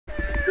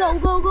Go,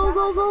 go, go,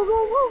 go, go, go,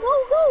 go,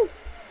 go, go!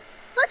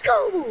 Let's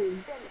go!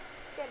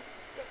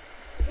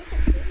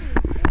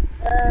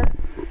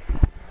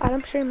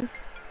 I'm streaming.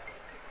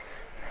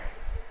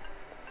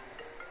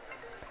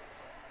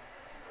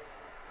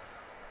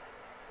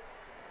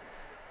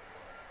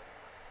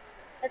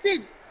 That's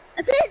in!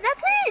 That's in!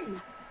 That's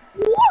in!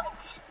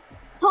 What?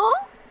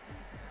 Huh?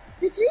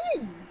 That's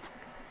in!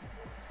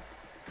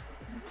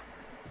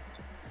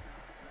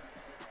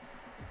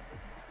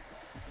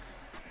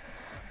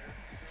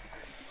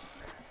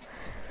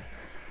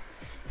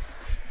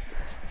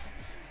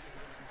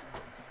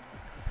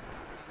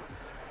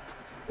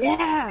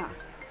 Yeah!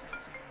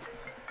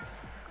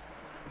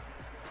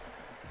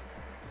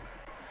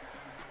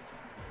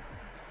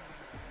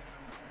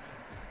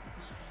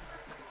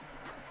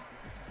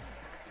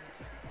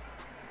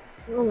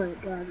 Oh my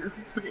god, I'm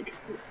sorry.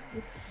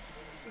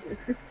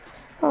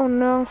 Oh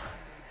no.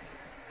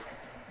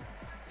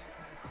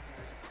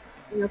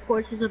 And of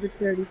course, it's number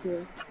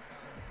 34.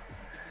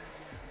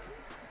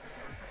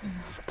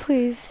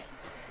 Please.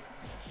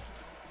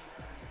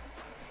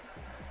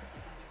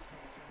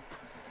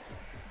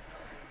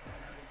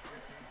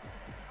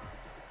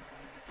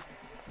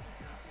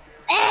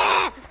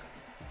 Ah!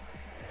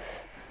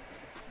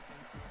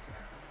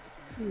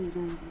 Ooh.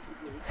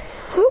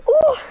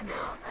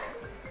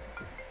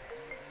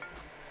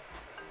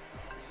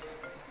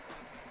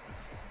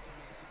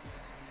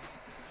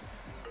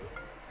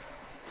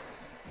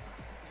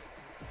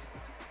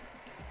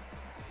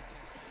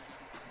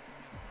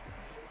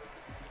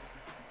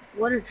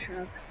 What a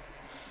truck.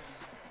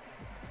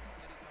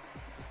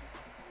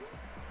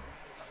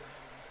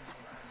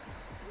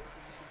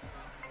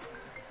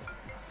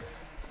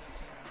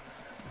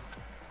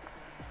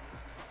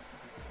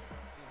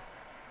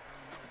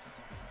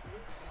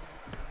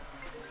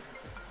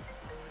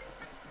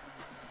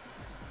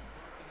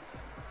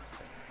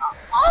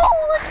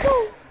 Oh, let's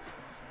go!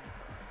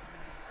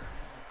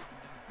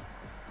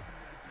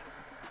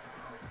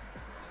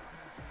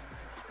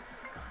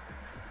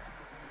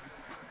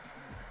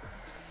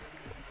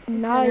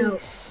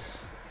 Nice.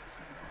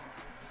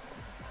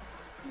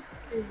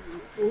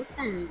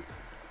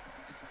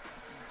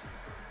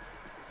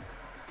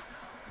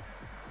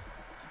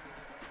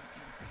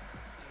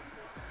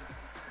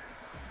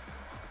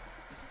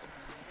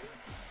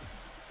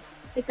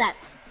 Take that.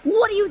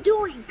 What are you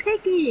doing?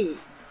 Pick it!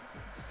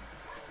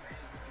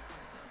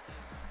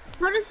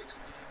 How does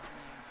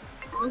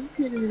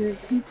content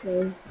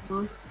people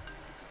boss?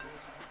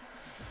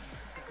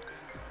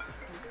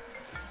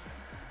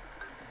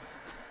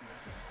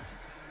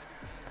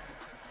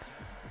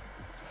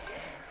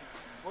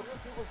 What do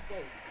people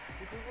say?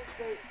 Do people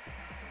say you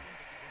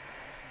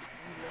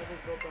never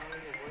go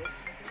behind your work?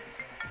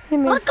 Hey,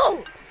 man. Let's go!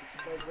 Like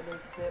when they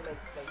say like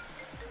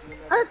you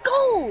never Let's go!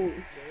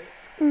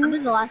 say I'm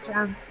in the last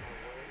round.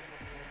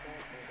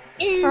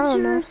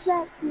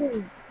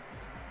 Intercepted!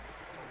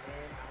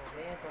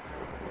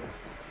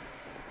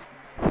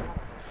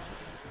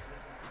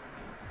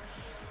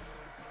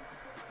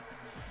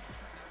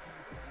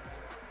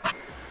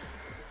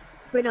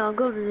 Wait, no, I'm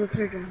going to the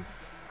third round.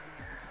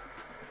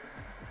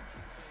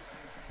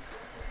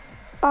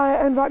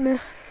 Invite me.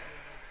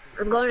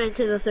 I'm going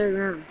into the third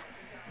round.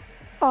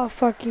 Oh,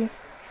 fuck you.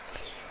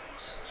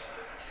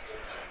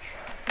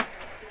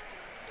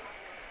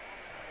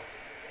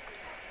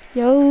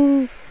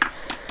 Yo.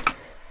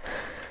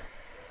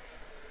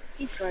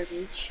 He's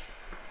garbage.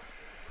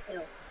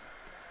 Ew.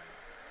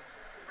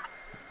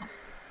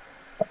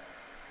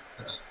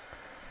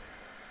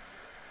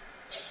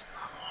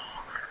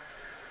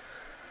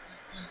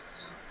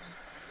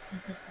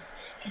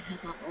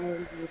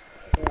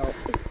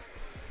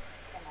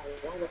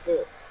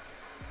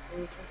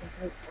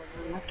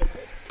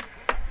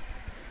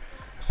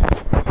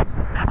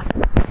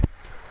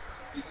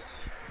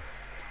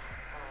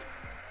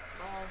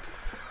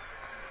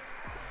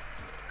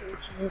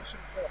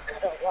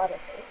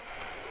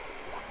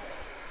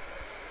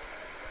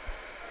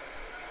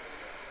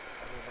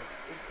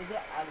 Is it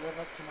I live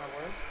up to my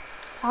word?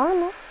 I don't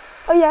know.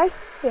 Oh, yeah.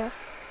 Yeah.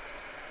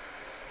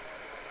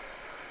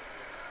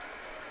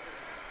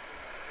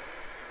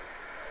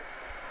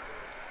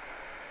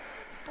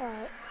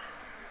 Alright.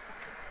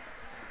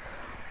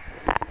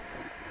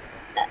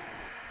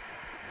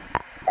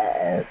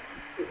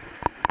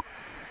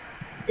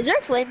 Is there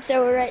a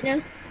flamethrower right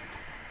now?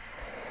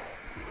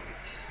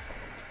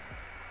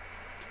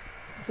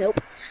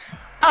 Nope.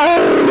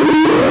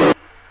 Oh!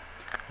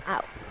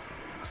 Ow.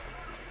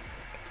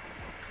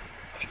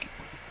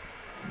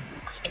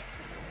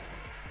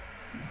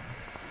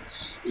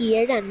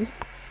 You're done.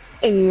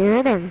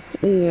 You're done.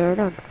 You're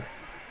done.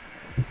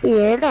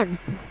 You're done.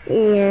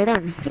 You're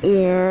done.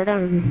 You're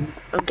done.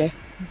 Okay.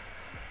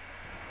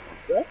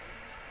 What?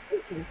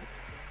 What's this?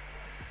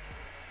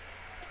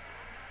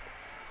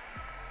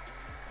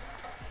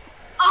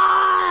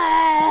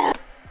 Ah!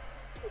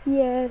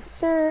 Yes,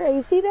 sir.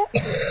 You see that?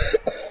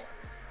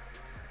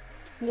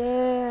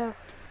 Yeah.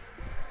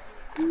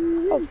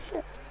 Oh,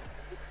 shit.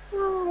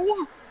 Oh,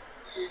 yeah.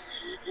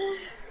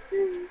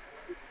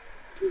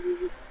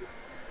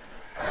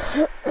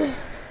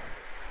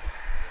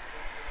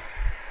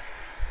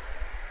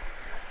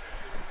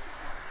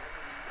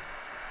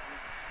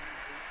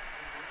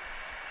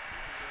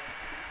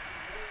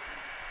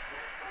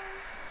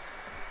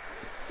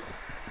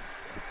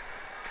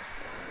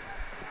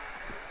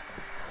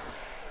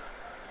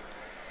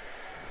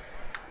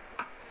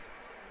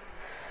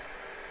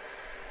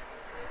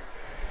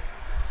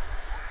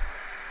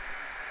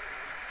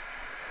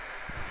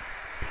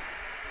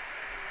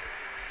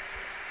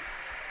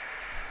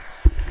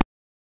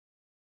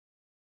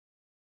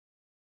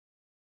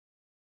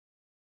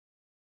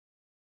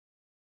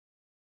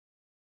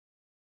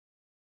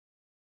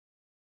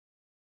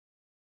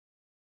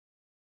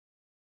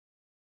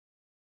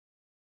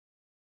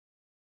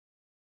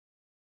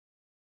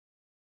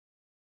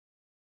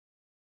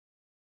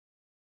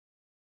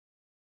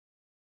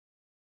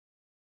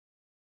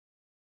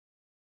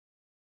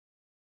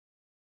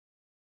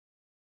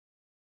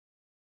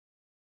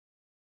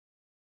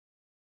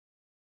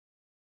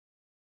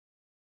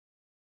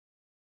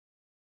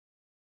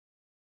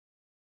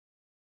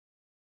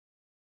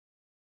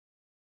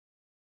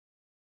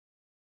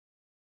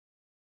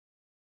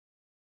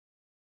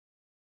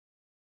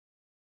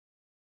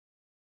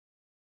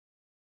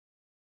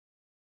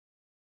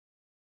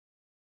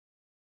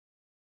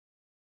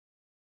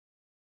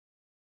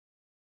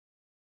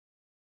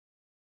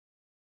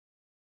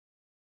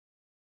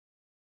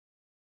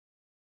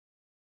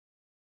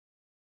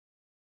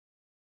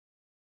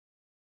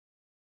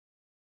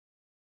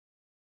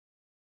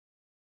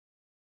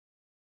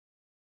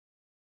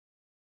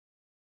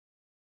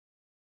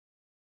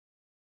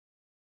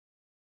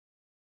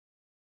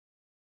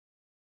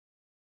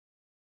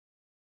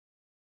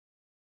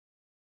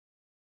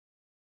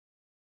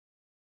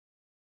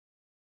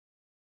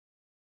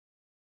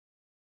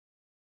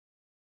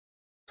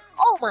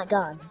 Oh my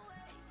god.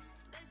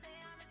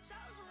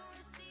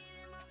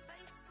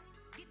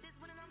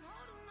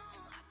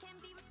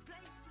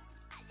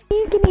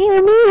 You can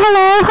hear me?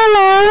 Hello,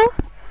 hello.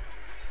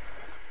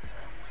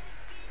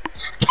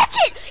 Catch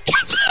it!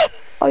 Catch it!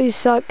 Oh, you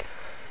suck.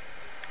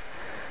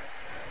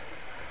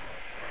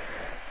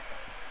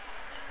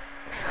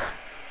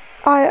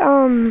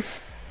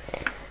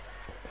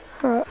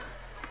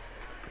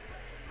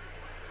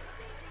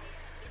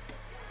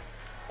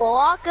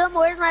 Block him.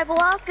 Where's my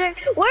blocker?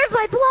 Where's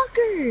my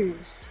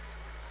blockers?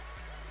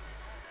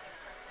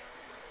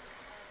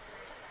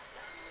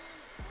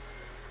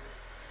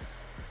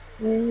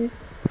 We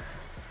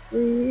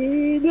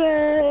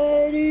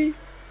ready.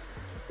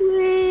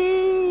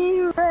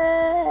 We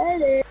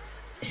ready.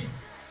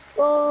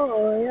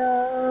 Oh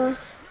yeah.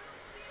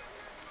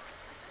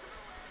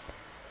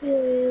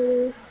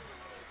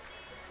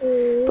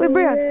 Wait,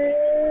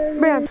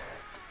 Brian,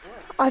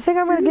 I think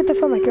I'm gonna get the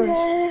phone like yours.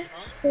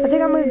 I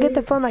think I'm gonna get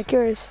the phone like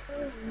yours.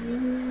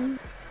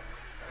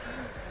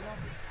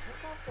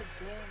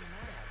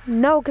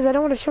 No, because I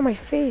don't want to show my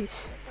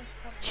face.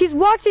 She's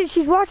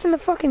watching the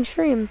fucking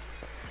stream.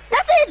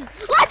 That's it!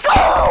 Let's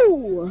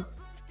go!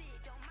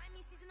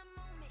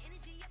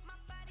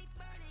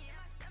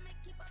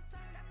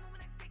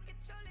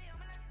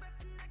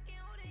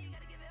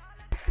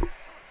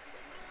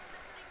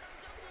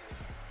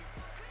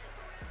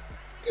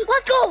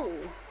 Let's go!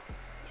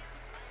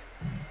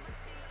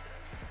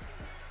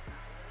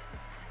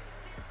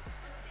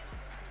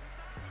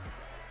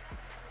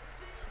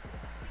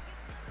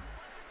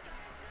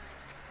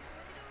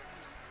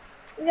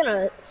 I'm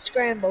gonna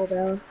scramble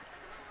though.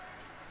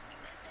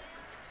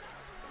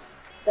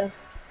 So.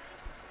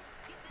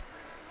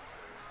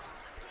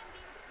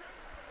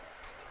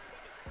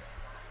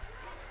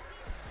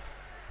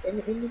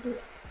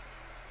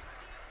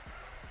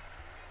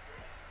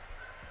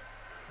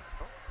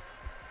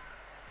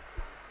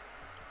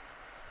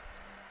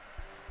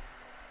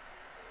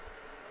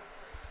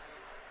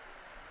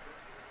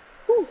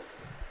 Whew.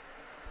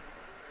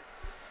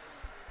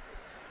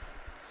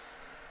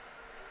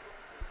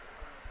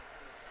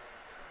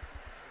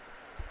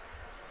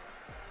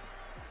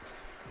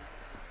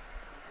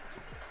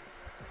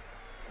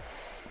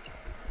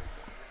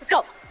 Let's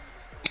go.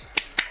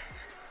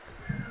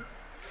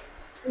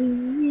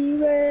 We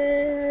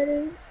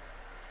ready.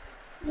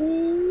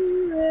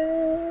 We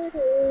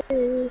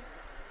ready.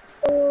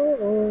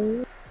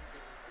 Oh.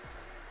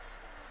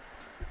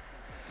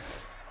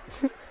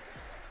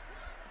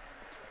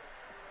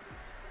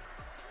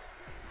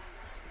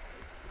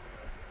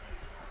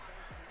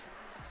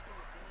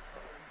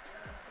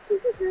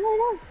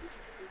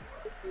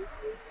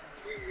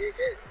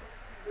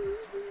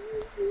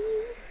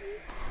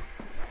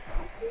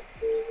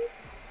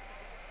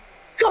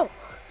 Go!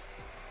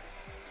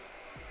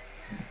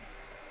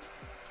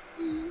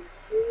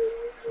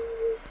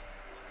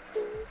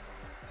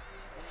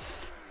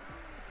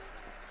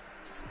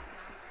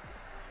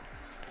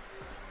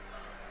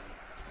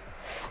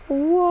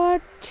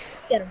 What?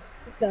 Get him.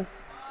 Let's go.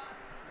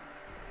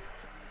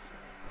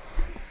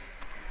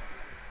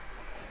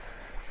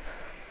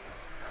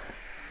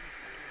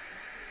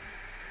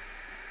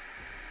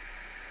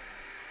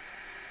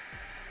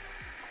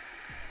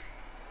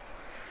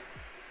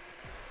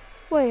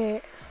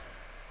 Wait.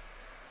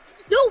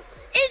 No!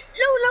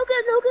 No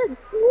good, no good.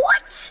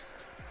 What?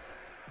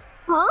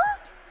 Huh?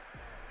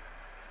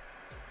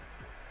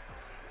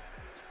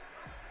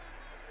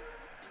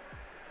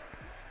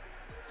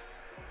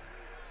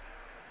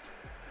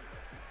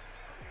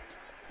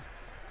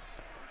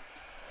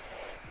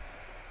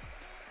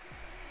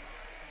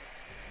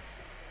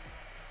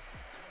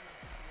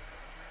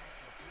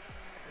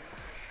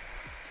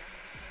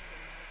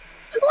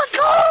 Let's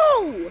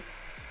go!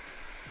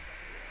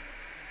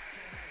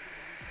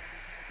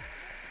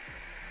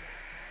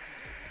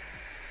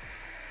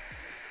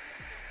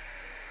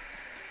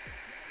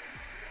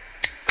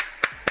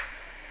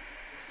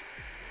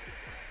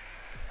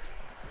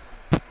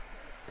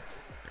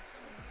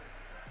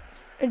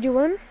 Did you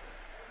win?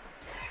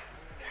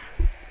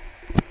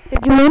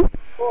 Did you win?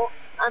 Well,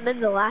 I'm in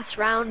the last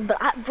round, but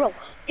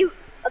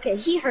okay,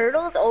 he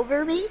hurdled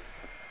over me,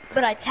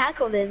 but I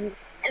tackled him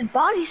and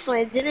body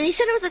slammed him, and he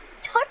said it was a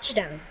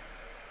touchdown.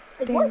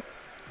 Like, what?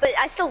 But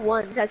I still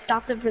won. I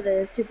stopped him for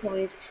the 2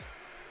 points.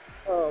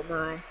 Oh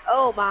my.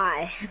 Oh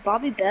my.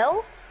 Bobby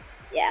Bell?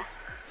 Yeah.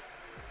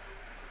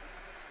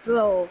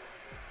 Bro.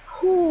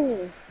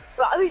 Ooh.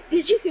 Bro,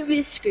 did you hear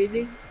me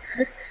screaming?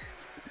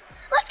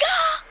 Let's go!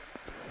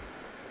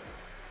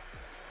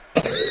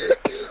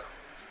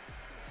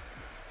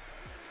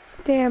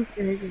 Damn.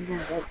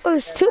 Oh,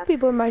 there's 2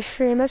 people in my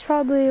stream. That's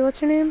probably, what's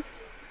her name?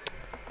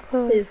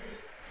 Who?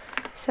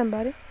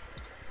 Somebody.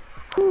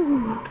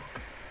 Whew.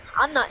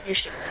 I'm not in your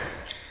stream.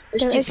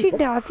 There's Yeah, 2 is she people.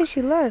 down? I think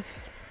she left.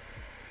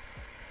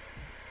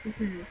 How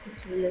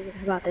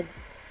about that?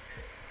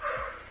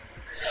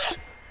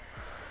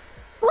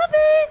 Love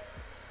it!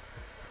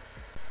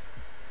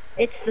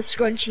 It's the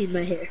scrunchie in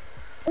my hair.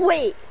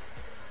 Wait!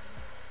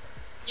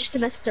 Just to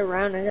mess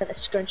around, I got a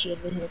scrunchie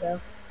in my hair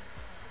though.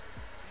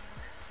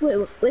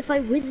 Wait, if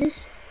I win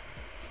this,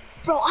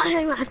 bro, I'm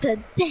gonna have to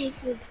thank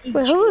you.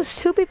 Wait, who was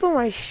 2 people on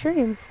my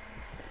stream?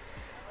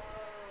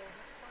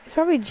 It's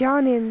probably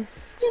Johnny and...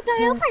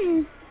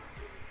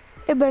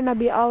 It better not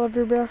be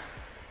Oliver, bro.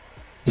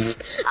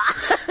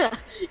 I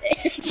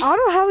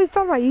don't know how he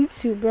found my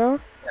YouTube, bro.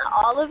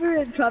 Oliver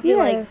and probably Yeah.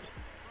 like...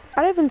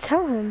 I didn't even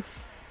tell him.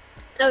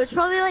 No, it's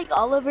probably like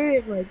Oliver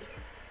and like...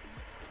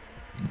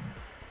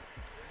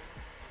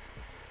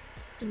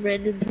 some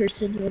random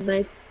person on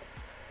my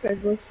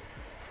friends list.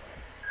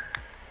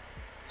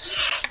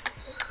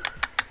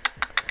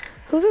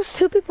 Who's those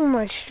 2 people on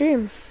my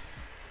stream?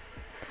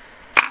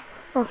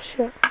 Oh,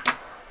 shit.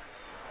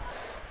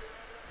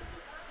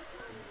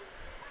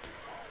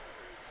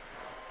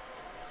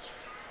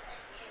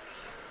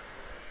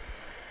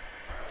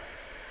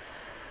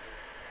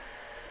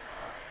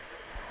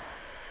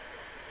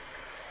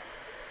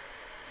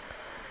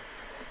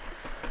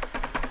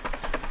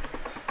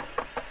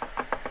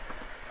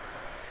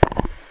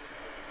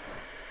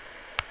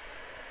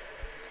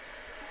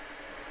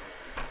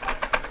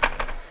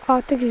 Oh,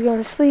 I think he's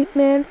going to sleep,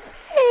 man.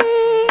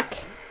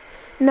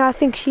 No, I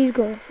think she's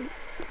going to sleep.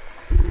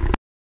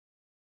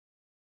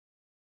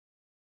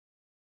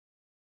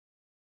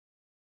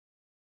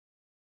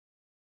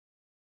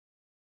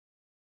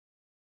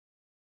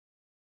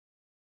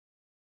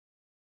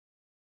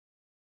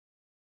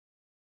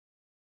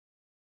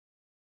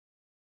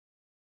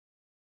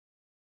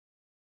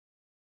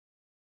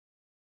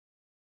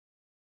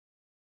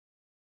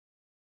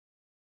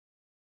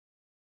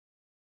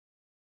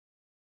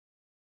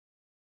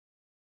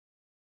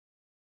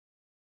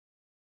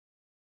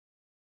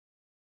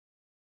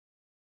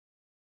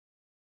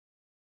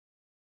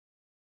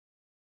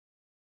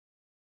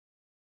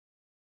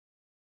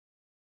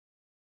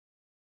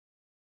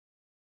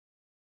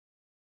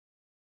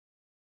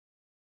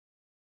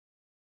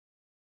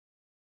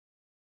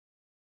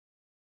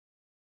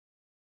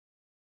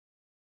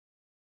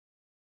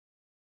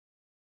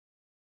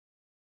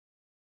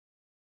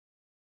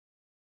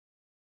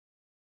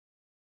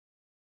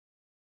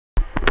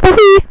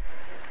 Fluffy!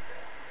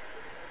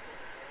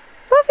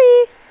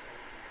 Fluffy!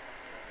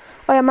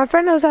 Oh yeah, my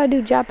friend knows how to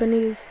do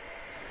Japanese.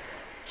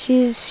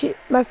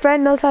 My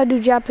friend knows how to do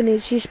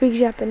Japanese. She speaks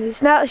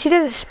Japanese. Now she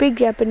doesn't speak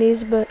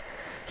Japanese, but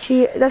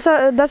that's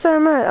what I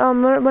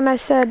remember. When I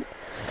said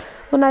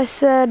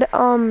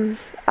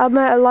I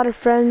met a lot of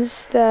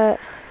friends that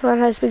learn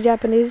how to speak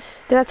Japanese.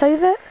 Did I tell you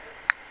that?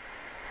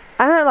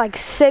 I met like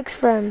 6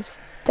 friends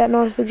that know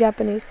how to speak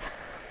Japanese.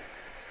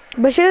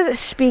 But she doesn't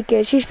speak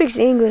it. She speaks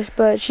English,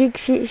 but she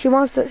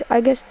wants to,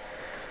 I guess.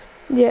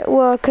 Yeah,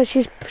 well, cause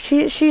she's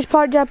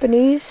part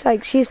Japanese.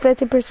 Like she's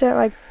 50%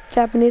 like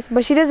Japanese,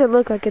 but she doesn't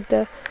look like it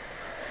though.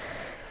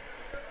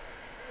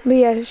 But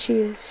yeah, she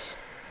is.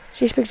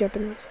 She speaks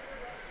Japanese.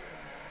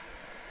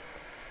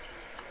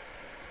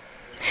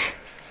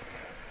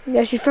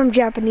 Yeah, she's from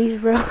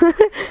Japanese, bro.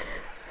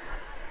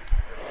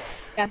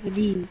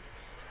 Japanese.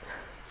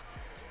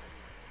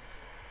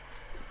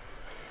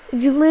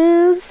 Did you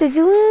lose? Did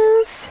you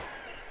lose?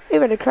 You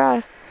better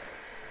cry.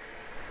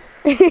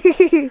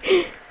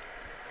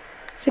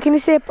 So can you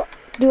stay up,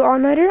 do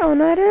all-nighter,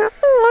 all-nighter,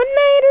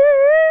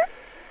 all-nighter?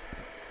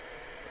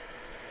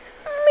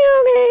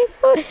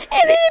 Okay.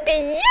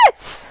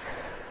 Yes!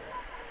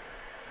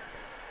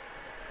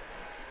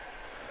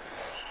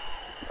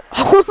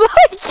 Oh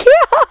my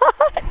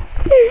god!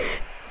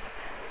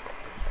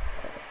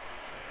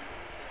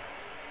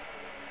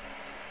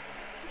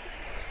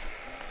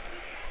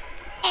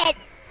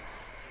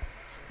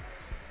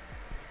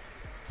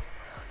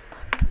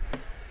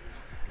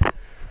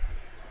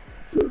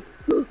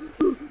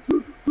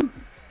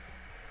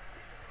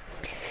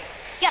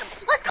 Get him!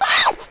 Let go!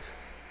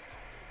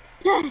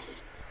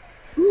 Yes!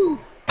 Woo.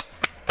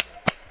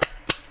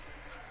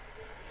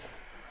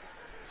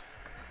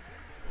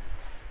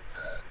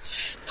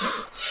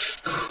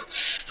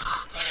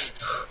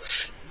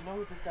 You know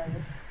who this guy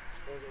is?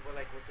 Or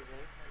like, what's his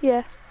name?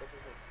 Yeah, What's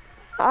his name?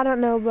 I don't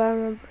know, but I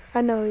remember.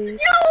 I know he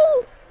is.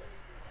 No!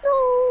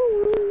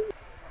 No!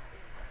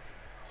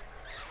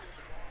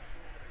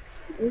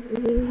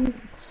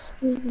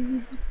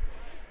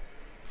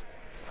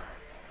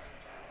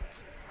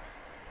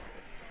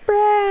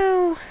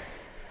 Bro.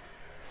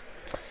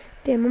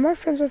 Damn, all my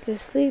friends went to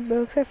sleep,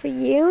 bro, except for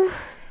you.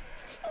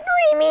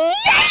 Dreamy.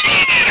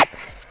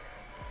 Yes!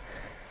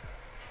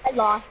 I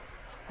lost.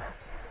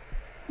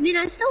 I mean,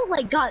 I still,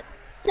 like, got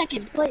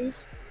 2nd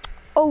place.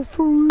 Oh,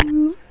 for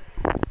real?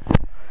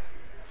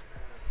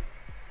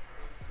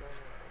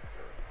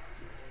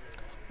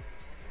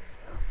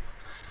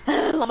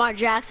 Lamar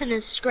Jackson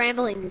is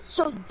scrambling. It's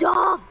so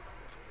dumb.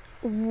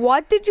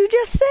 What did you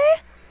just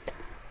say?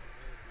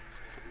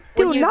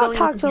 When Dude, you're not going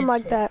talk up to him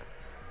like against that.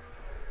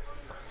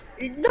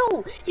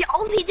 No,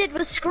 all he did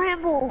was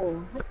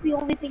scramble. That's the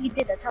only thing he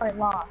did. That's how I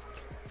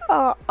lost.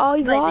 Oh,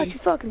 you Maybe. lost? You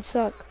fucking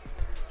suck.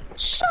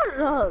 Shut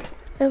up.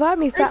 Invite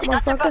me, At fat least I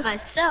got there by motherfucker.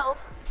 myself.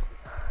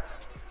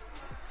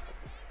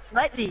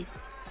 Let me.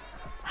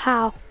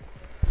 How?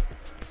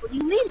 What do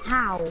you mean,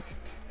 how?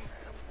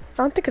 I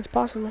don't think it's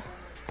possible.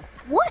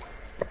 What?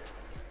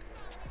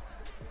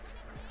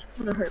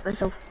 I'm gonna hurt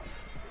myself.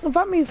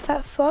 About me, you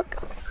fat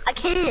fuck. I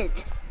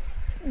can't.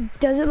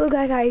 Does it look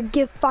like I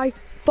give 5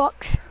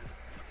 fucks?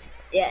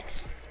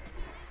 Yes.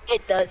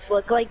 It does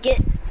look like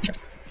it.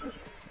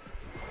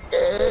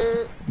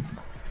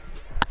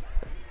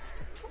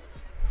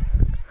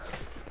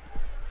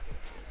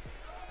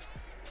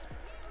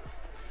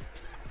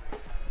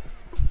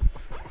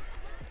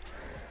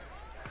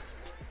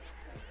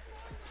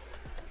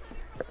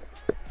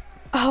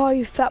 Oh,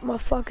 you fat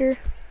motherfucker.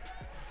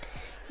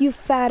 You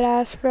fat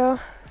ass, bro.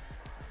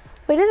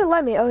 Wait, it doesn't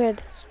let me. Okay.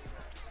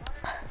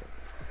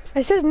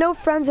 It says no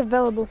friends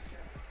available.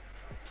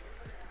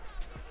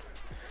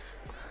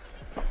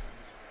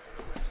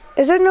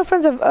 It says no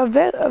friends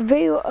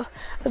available.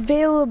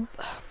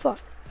 Fuck.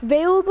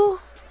 Available?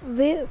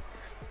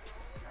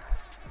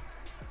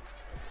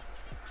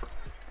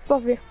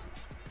 Both of you.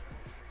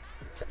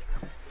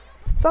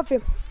 Both of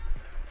you.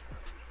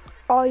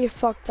 Oh, you're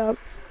fucked up.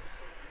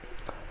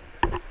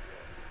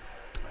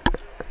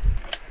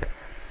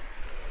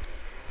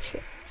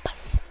 Shit.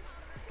 Bus.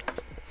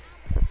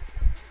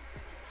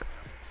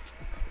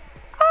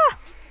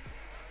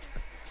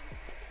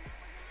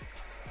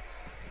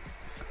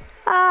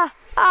 Ah.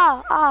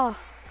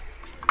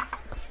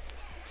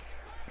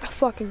 That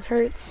fucking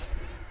hurts.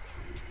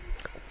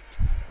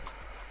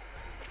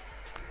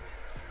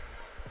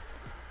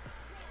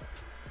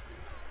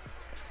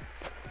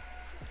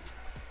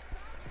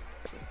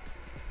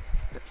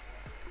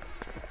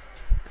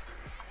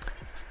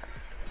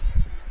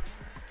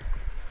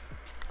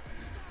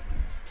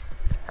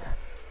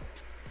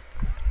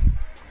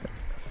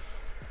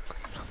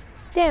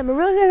 Damn, I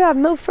really have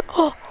no fr-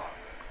 Oh!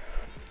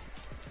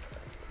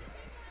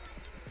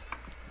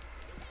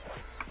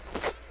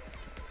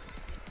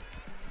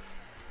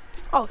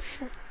 Oh,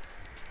 shit.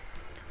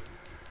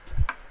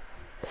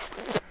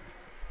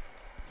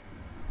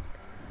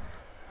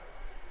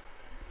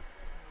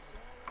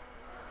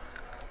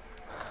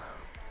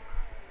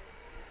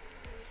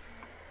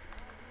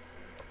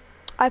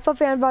 I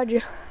thought I invited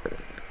you.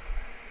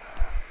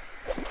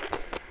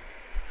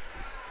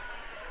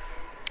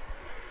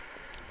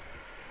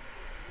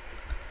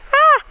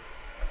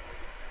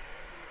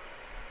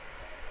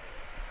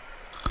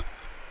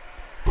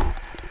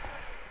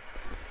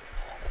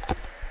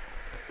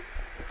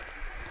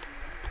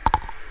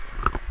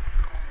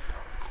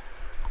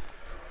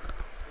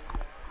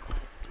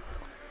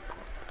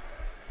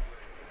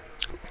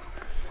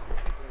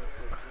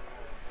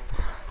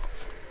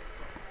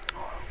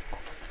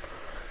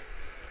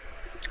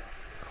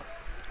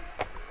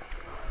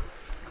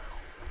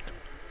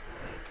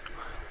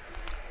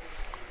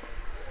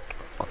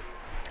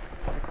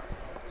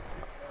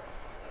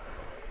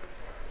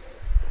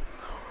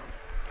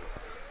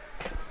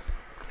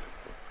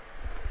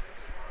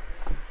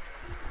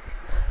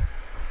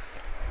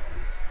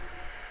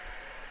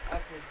 I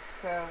could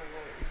tell what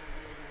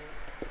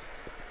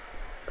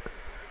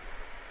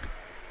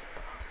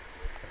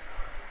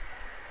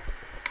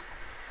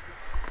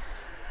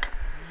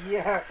he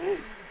Yeah, but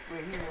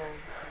he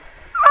won't.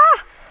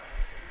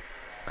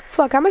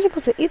 Fuck, how am I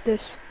supposed to eat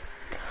this?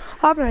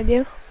 I have an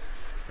idea.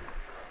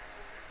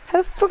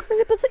 How the fuck am I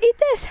supposed to eat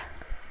this?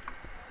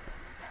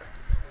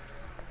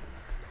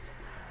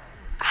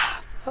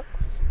 Ah, fuck.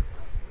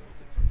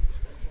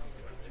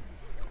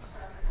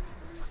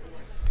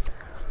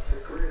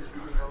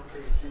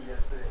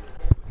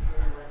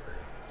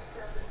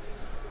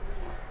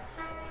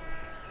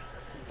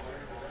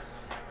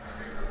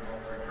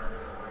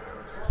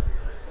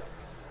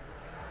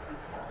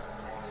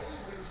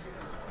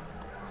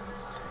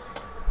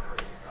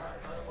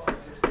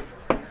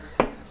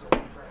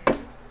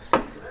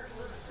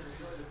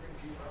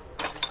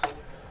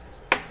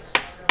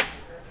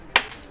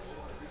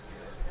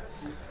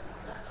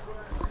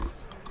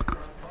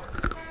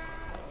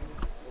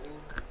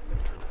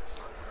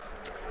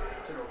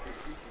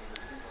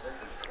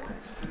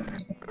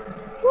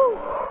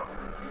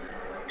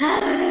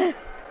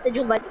 Did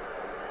you like?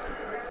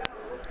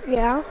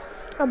 Yeah,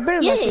 I'm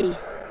pretty much Yay! it.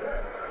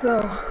 Bro.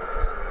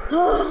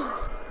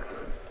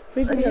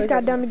 We just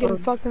got done getting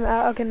fucked in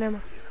the okay, never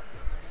mind.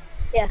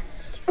 Yeah.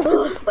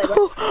 Wait,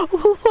 what?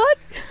 What?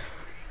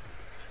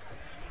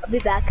 I'll be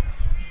back.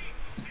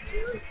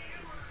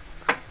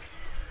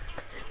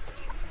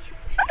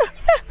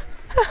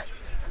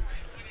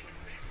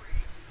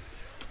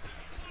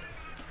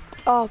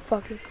 Oh,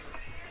 fuck it.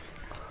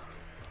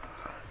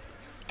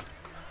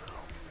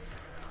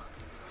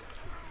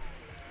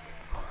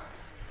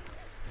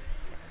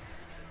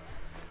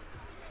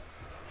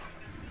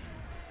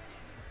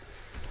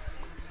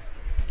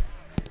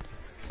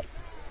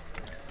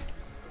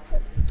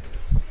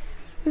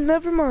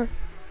 Never mind.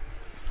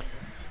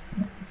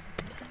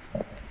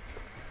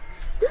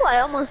 Who I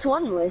almost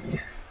won with.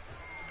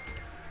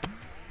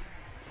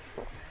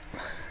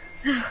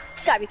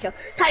 Tyreek Hill.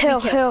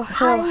 Tyreek Hill.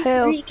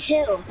 Tyreek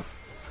Hill.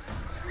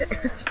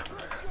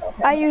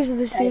 I use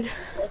this dude.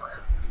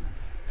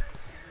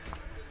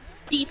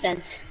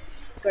 Defense.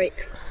 Great.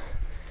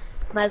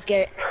 Myles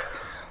Garrett.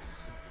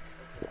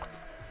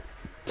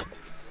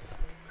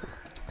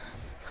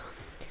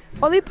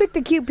 Only pick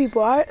the cute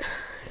people, alright?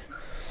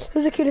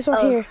 Who's the cutest one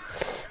Oh. here?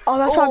 Oh,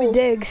 that's probably Oh.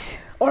 Diggs.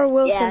 Or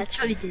Wilson. Yeah, it's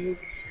probably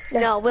Diggs.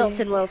 That's No,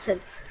 Wilson.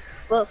 Wilson?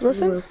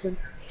 Wilson.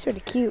 He's really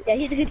cute. Yeah,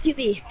 he's a good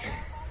QB.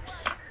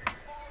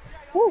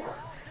 Woo.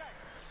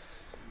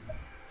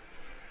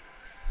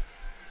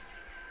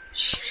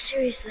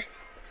 Seriously.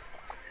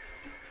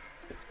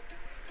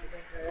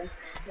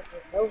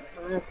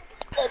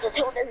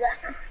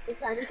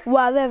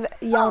 Wow, they have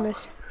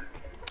Giannis.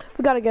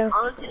 We gotta get him.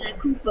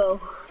 Antetokounmpo.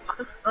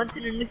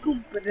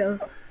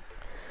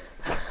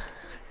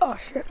 Oh,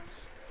 shit.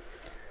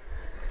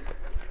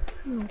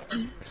 Can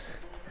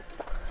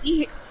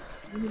you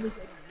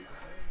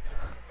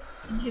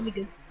hear me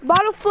good?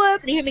 Bottle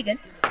flip. Can you hear me good?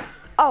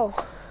 Oh,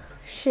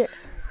 shit.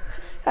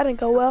 That didn't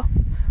go well.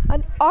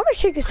 I'm gonna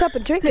shake this up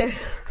and drink it.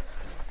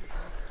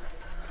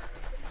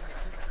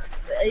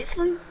 Are you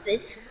feeling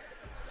fit?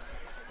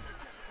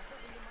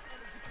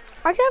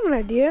 I actually have an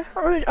idea.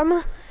 I'm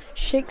gonna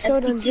shake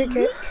soda and drink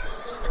it.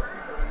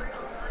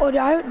 Oh, do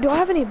I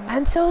have any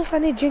Mentos? I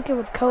need to drink it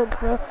with Coke,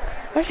 bro.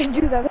 I should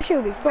do that. That shit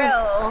would be fun.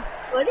 Bro,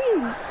 what are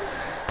you?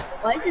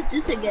 Why is it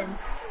this again?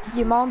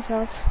 Your mom's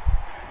house.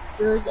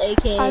 Rose,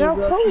 aka I don't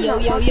Brooke. call Yo,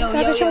 that. yo, yo,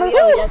 I yo, just yo, wanna-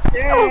 yo, yes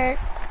sir.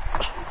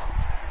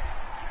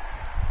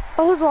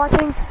 Oh, who's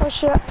watching? Oh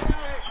shit.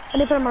 I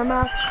need to put on my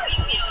mask.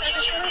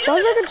 Why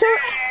is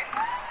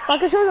my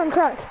controller's on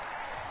crack?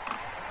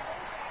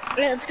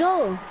 Okay, let's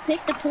go.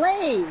 Pick the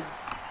play.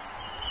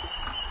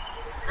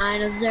 I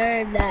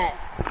deserve that.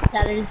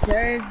 I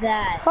deserve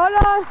that. Hold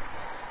on.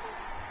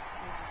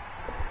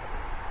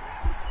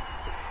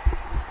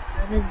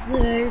 I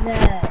deserve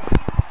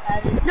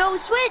that. No,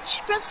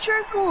 switch! Press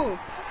circle!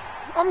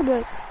 I'm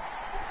good.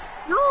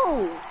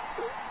 No!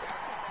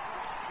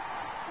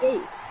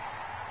 Hey.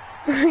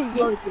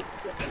 Yeah.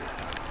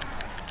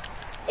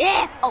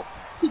 Yeah! Oh,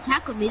 he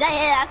tackled me. Yeah,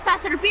 that's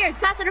pass interference.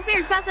 Pass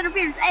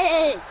interference.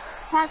 Hey.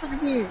 Pass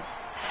interference.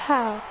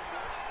 How?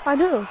 I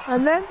do.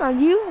 And then on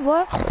you,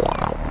 what?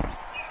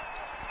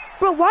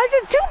 Bro, why is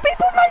there 2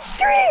 people in my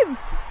stream?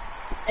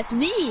 That's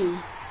me.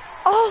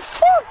 Oh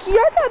fuck, you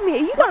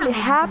got me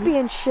happy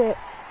and shit.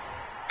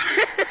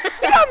 You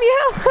got me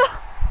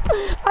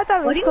I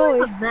thought it What was do you Chloe.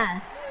 want a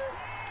mask?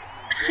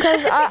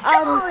 Cause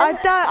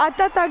I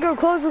thought that girl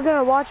Chloe was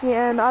gonna watch me,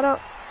 and I don't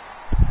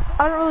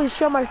really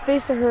show my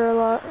face to her a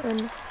lot.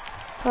 And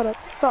hold up,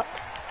 fuck.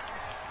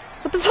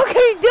 What the fuck are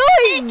you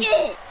doing? Pick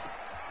it!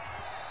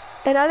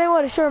 And I didn't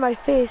want to show her my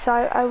face.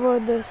 I wore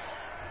this.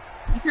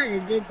 You kinda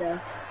did though.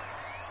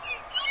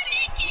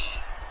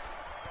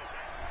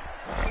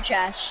 You're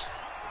trash.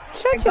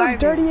 Shut your garbage.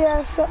 dirty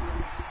ass up.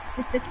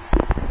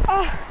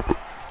 Ah,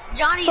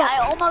 Johnny, I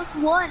almost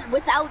won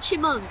without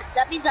Chimunk.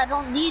 That means I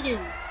don't need him.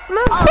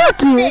 man, Oh, fuck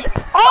that's you. thick.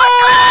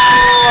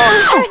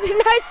 Oh,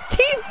 nice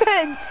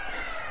defense.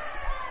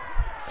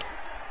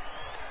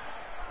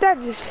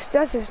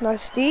 That's just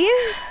nasty.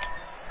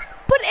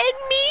 But in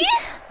me,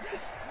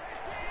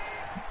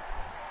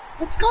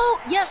 Let's go.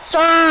 Yes,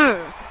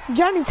 sir.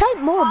 Johnny, type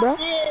more, bro.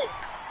 Got it.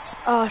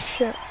 Oh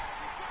shit.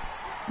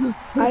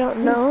 I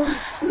don't know.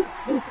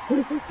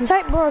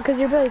 Type more, cause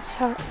you're really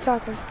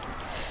talking.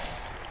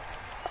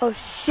 Oh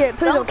shit!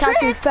 Please don't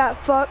catch me, trip. fat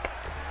fuck.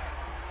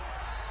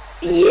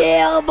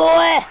 Yeah,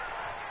 boy.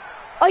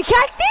 Oh, he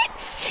catched it!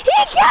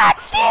 He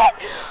catched it!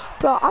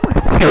 Bro, I'm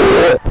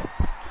gonna...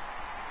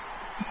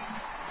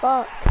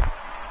 Fuck.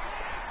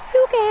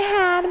 You can't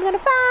hide, I'm gonna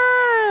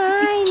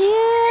find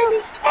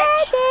you.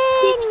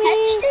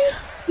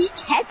 He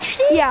catched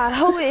it?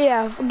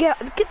 Yeah,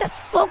 get the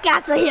fuck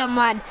out of here,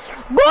 man.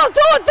 Go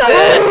to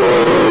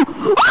it!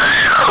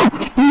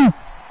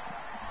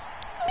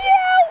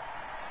 Meow.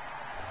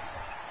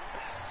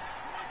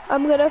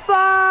 I'm gonna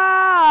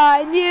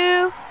find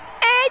you.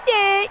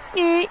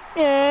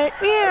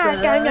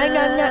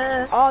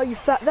 Oh, you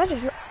fat. That's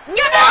just.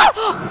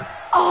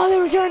 Oh, they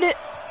returned it.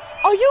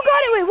 Oh, you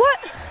got it. Wait, what?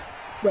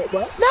 Wait,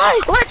 what?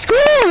 Nice. Let's go.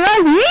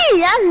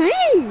 That's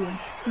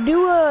me.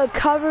 Do a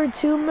cover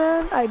 2,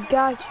 man. I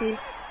got you.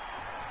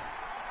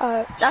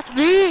 That's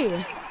me.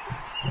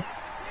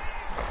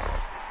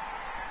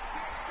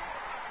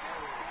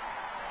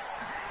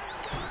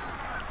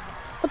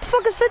 What the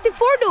fuck is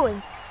 54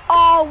 doing?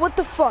 Oh, what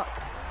the fuck?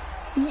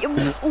 Who did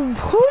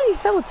he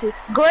throw to?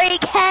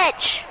 Great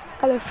catch.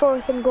 Other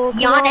 4th and goal.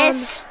 Come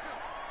Giannis.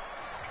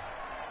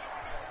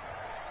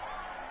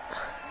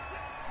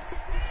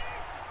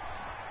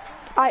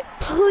 Alright,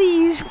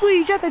 please,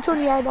 at the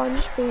 20-yard line,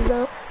 just please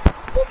don't.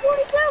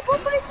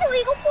 142,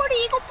 Eagle 40,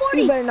 Eagle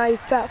 40. You better not, you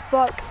fat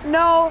fuck.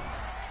 No.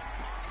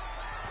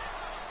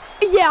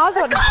 Yeah, I was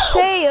about to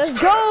say, let's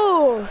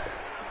go.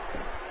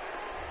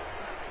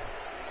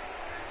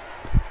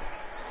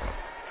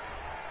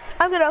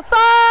 I'm gonna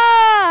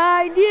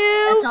find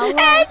you. That's all And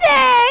I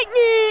take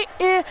me.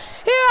 Here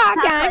I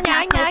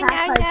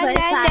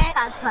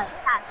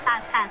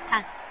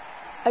Pass.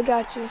 I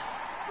got you.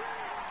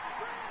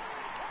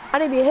 I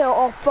need to be a hill.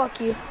 Oh, fuck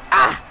you.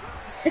 Ah!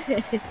 I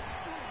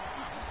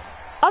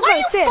was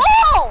gonna say,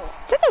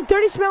 such a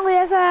dirty, smelly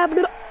ass.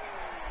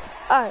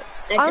 Alright.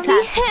 On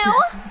the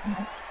hill.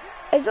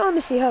 Let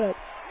me see. Hold up.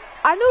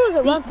 I knew it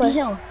was a run Be play.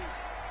 hill.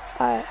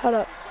 Alright, hold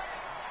up.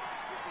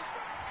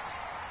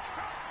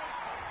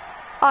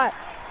 Alright.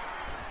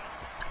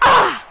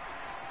 Ah!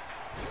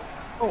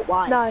 Oh,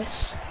 why?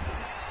 Nice.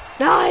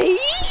 Nice!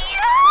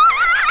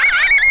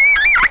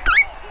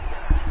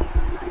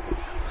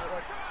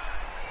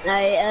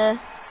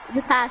 It's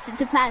a pass,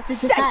 it's a pass,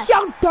 it's a That pass.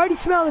 young dirty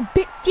smelling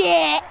bitch,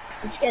 yeah!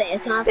 I'm just kidding,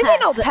 it's not a This pass.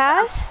 ain't no but-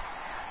 pass.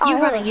 You're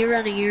Alright, running, you're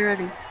running, you're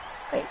running.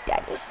 wait,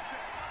 daddy.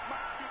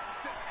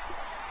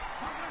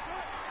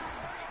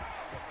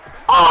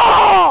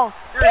 Oh!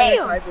 Damn!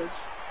 Garbage.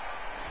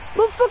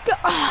 Motherfucker.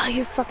 Oh,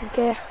 you're fucking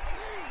gay.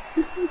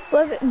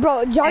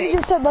 Bro, Johnny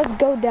just said, let's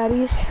go,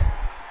 daddies.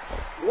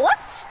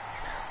 What?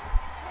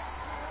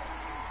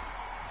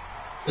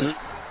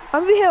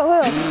 I'm here,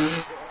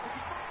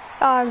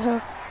 I'm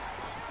here.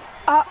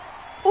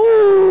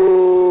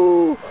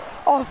 Ooh!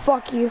 Oh,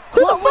 fuck you.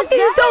 Who What the was fuck are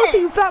you that? talking to,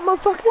 you fat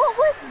motherfucker? What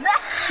was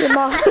that? Your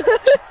mom.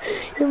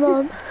 Your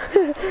mom.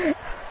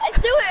 I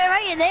threw it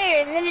right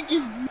there and then it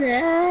just...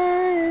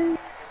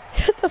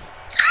 Shut the f-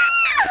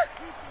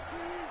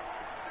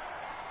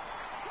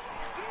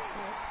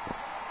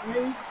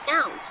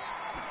 counts.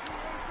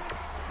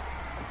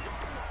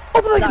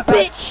 Open like a got Russ.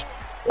 bitch!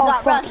 We Oh,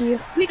 got fuck Russ. you.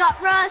 We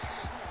got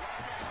Russ.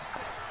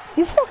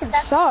 You fucking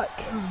That's- suck.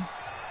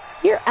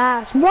 You're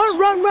ass. Run,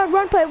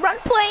 play, run,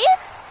 play!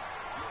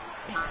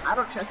 I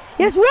don't trust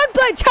you. Yes, run,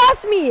 play,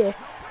 trust me!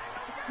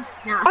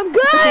 Nah. I'm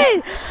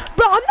good!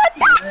 Bro, I'm not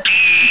that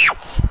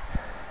ass!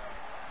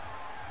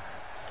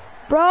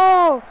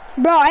 Bro,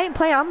 I ain't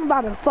playing. I'm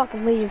about to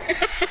fucking leave.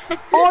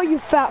 Oh, you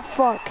fat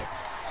fuck.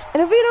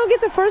 And if we don't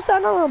get the first down,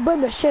 I'm gonna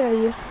blame the shit out of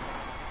you.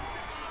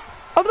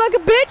 I'm like a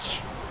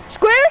bitch?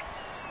 Square?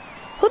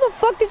 Who the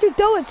fuck did you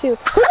throw it to? Who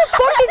the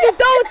fuck did you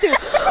throw it to?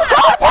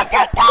 Who did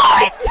you throw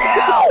it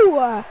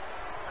to?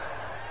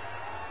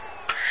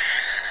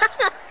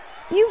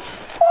 You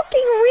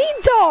fucking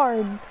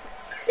retard!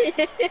 What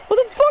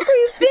the fuck are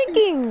you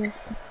thinking?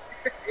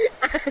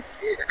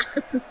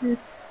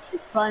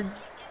 It's fun.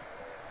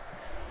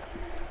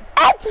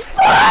 That's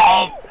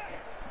fine!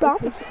 Bro,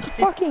 I'm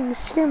fucking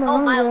screaming Oh,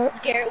 my lungs Miles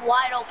out. Garrett,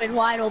 wide open,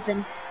 wide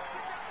open.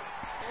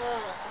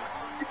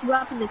 It's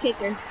roughing the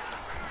kicker.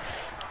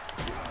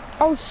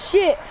 Oh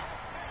shit!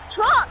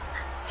 Truck!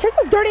 Shut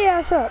your dirty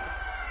ass up.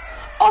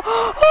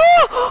 Oh.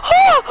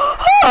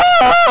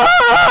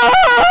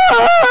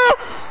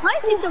 Why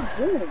is he so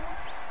good?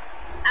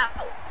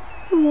 Ow.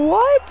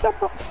 What the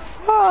fuck?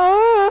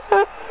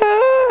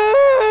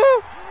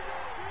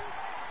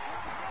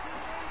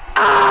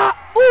 Ah!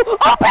 Ooh!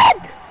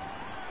 Open!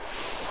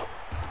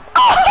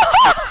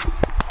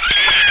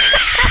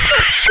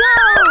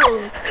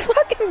 Go!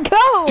 Fucking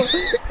go!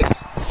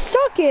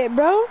 Suck it,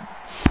 bro.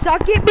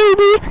 Suck it,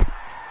 baby.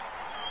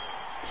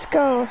 Let's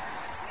go.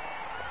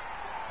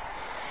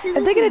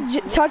 If they get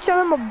a touchdown,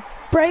 I'm gonna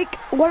break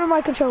one of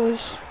my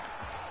controllers.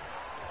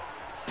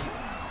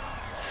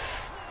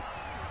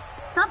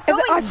 Stop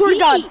going I swear to deep.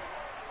 God.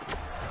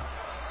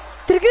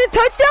 Did it get a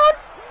touchdown?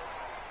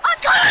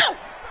 Let's go!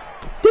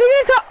 Did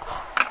it get a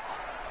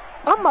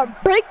I'm gonna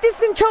break this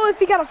controller if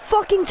he got a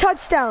fucking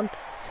touchdown.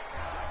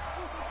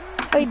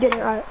 Oh, he didn't.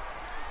 Alright.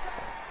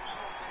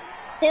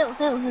 Hill.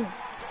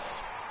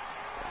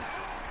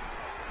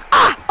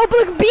 Ah! Open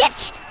like a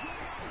bitch!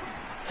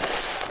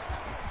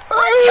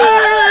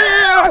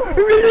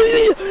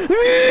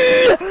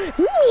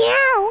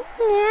 Meow.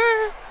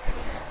 Meow.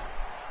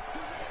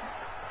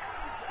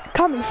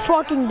 Come and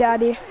fucking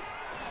daddy.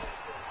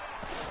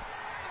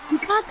 We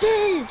got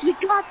this! We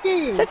got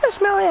this! Shut the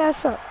smelly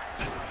ass up.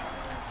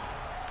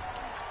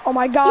 Oh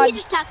my god. He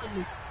just tackled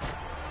me.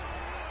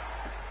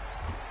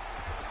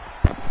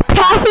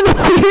 Pass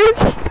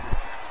interference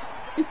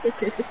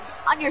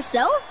On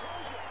yourself?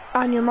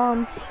 on your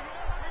mom.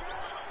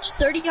 Just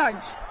 30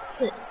 yards.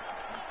 That's it.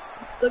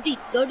 Go deep,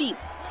 go deep.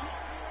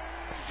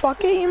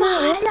 Fuck it, you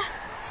know it.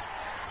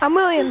 I'm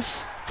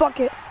Williams. Fuck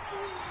it.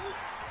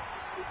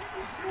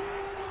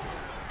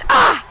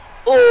 Ah!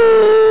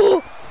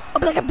 Ooh!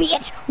 I'm like a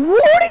bitch.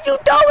 Where did you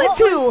throw it What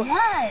to? was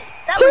that?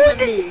 That Who wasn't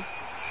did- me.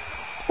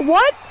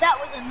 What? That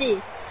wasn't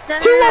me. No,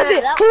 Who was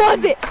it? that Who was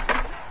wasn't it?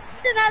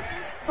 me. That's,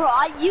 bro,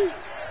 you.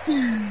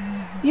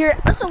 You're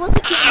Russell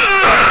Wilson can't even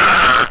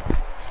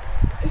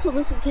throw. Russell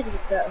Wilson can't even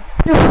throw.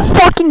 you're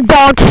fucking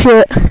dog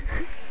shit.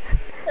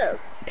 No.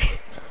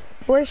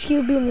 Where's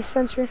QB in the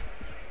center?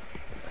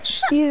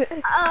 Shut You,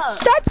 up.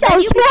 shut Yeah, your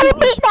you be smelly QB.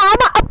 bitch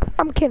mama.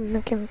 I'm kidding.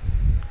 I'm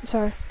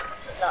sorry.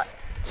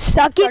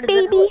 Suck it, Started the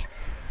baby.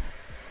 noise.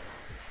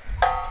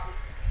 I'm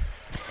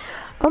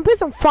gonna put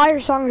some fire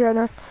songs right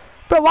now.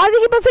 Bro, why do they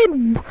keep on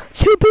saying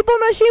 2 people in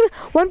my stream,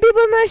 1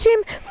 people in my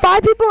stream,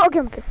 5 people?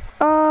 Okay.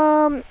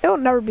 It'll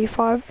never be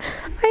 5.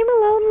 I'm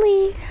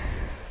lonely.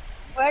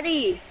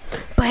 Ready?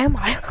 But am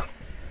I?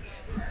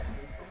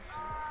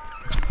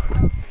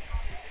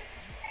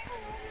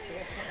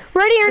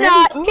 Ready or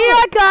not, here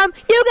I come.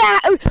 You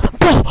got.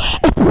 Bro,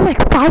 it's been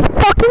like 5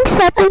 fucking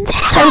seconds.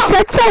 I'm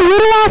such a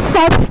little ass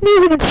self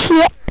sneezing and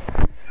shit.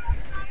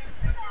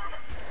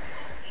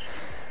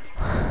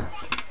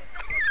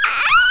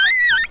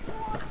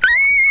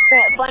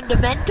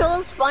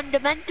 Fundamentals.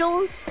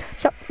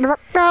 So,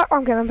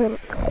 I'm kidding.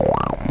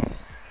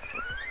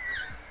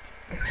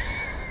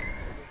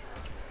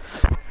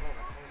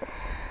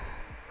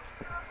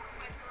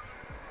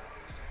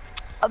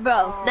 Oh,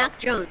 bro, Mac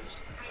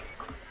Jones.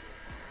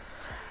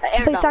 Aaron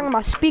He's talking Donald.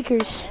 about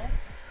speakers.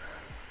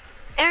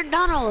 Aaron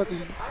Donald.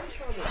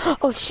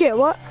 Oh shit,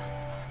 what?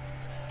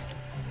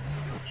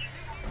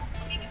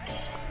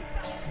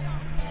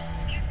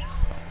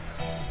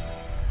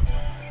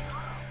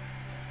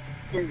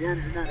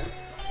 No.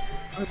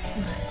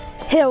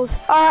 Hills.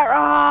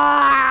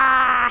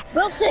 Alright.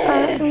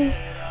 Wilson.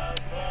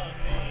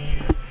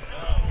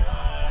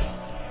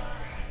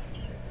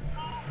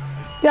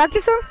 You like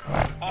this one?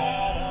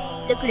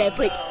 Look what I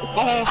put.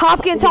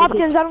 Hopkins, I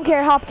don't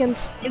care,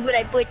 Hopkins. Look what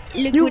I put.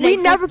 We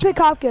never pick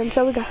Hopkins,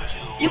 so we got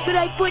Look what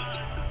I put.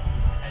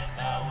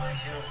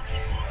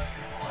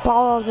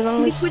 balls and all.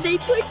 Look what I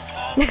put.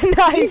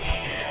 Nice.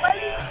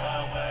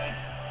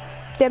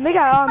 Damn, they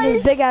got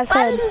this big ass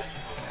head.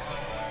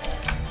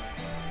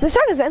 This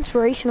song is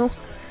inspirational.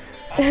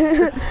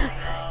 Bro,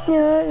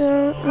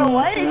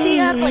 why does he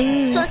have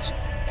like such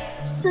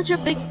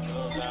big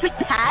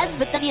pads,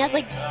 but then he has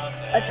like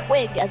a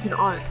twig as an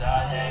arm?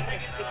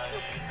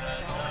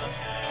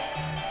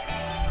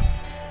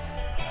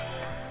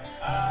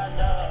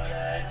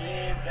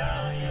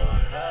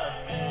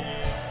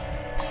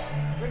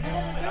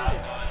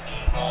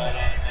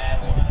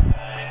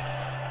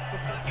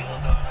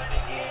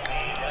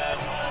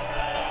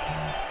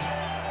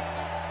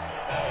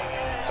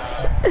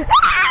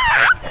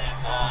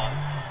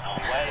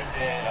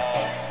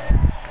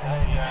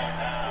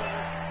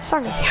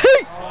 Song is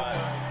huge.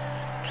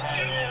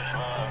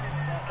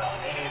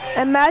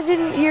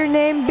 Imagine your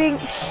name being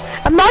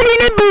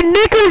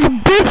Nicholas,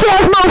 bitch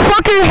ass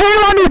motherfucking hair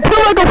on your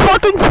put like a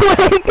fucking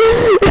twig.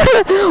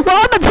 Well,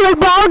 I'm a twig,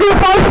 but I don't give a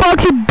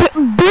fuck, you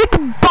big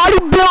body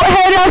built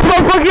head ass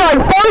motherfucker,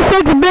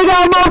 like 4'6" big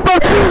ass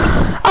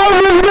motherfucker. I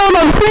don't even know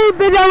my same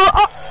big ass.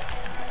 Oh,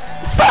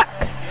 fuck.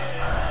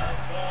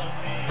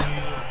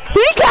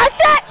 Did you catch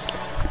that?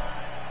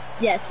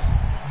 Yes.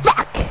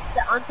 Fuck.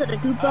 The answer to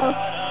Goopo.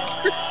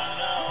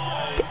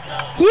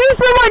 You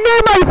say my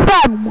name like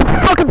fat.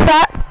 Fucking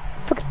fat.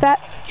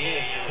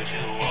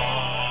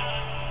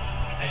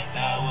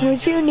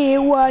 What you need,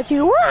 what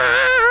you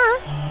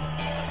want.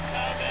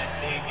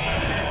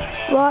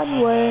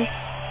 One way.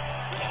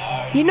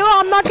 You know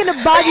I'm not gonna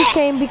body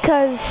shame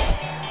because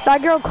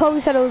that girl Chloe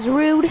said it was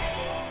rude.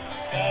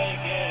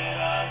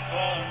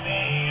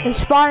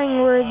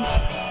 Inspiring words.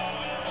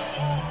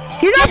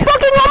 You're not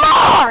fucking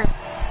Lamar!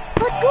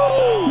 Let's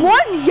go!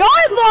 1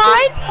 yard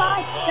line?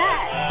 5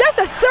 sacks. That's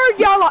the 3rd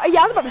yard line.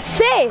 Yeah, I was about to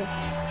say.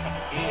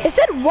 It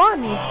said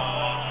 1.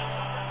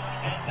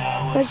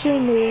 What you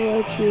need,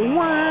 what you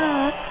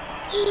want.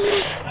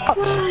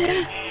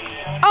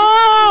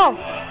 Oh!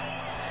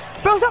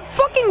 Bro, stop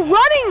fucking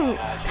running!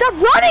 Stop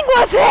running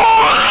with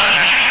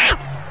it!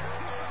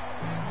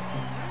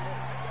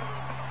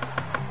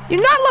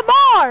 You're not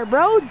Lamar,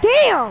 bro.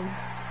 Damn.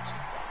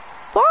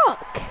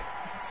 Fuck.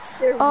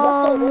 You're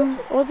Russell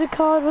Wilson. What's it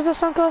called? What's that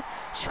song called?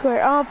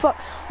 Square. Oh, fuck.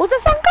 What's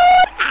that song called?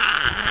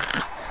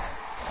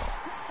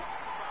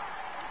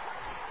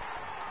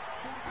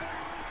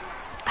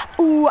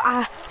 Ooh,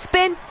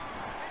 spin.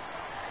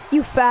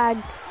 You fag.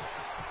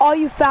 Oh,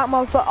 you fat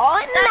motherfucker. Oh,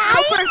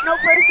 No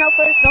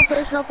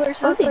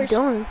first. What's he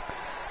doing?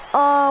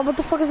 What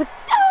the fuck is it?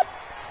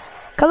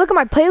 Can I look at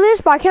my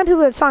playlist? But I can't do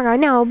that song right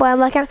now, but I'm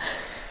like,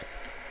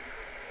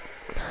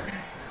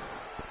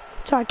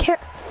 so I can't.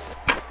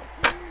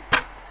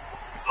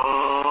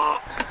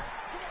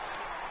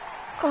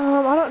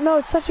 I don't know.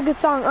 It's such a good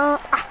song.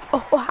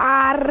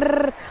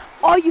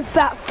 Oh, you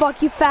fat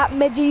fuck, you fat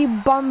midget, you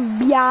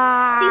bum,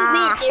 yeah. You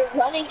mean you're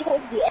running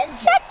towards the end?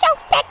 Shut your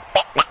dick,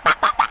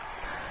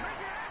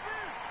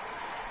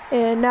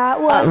 and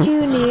not what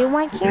you need,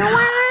 what you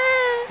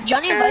want.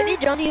 Johnny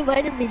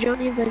invited me.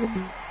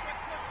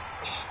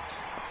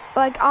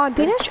 Like on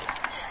penis?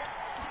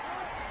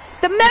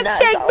 The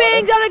milkshake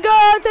brings on the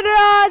girls to their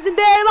eyes and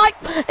they're like,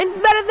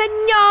 it's better than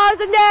yours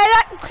and they're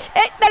like,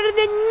 it's better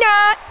than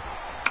yours.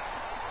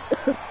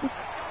 I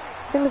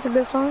think it's a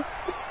good song.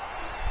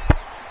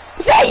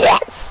 Say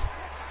yes!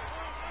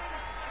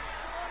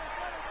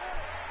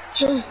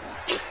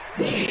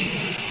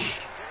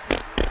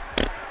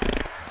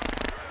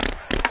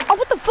 Oh,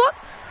 what the fuck?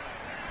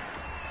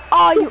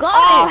 Oh, you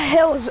got it.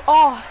 Hills.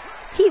 Oh,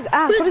 he's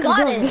ass. What is he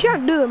doing? He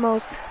should do the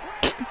most.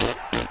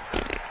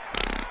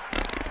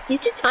 He's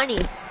too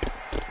tiny.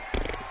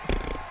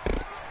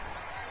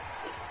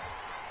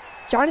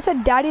 Johnny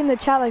said daddy in the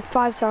chat like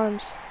 5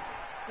 times.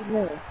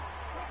 No.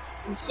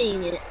 I'm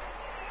seeing it.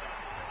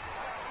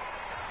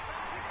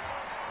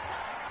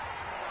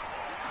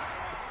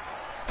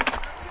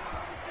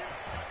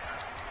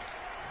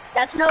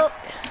 That's no.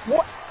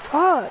 What?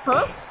 Fuck.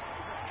 Huh?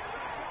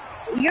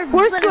 You're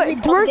worst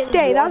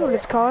day. That's what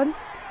it's called.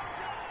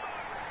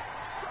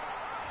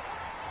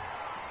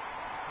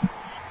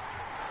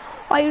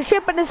 Why you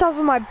tripping? This house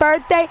on my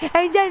birthday?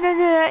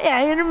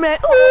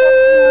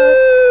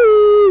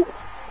 Ooh.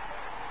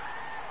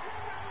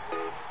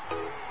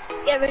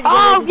 ready.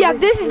 Oh, yeah,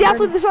 this is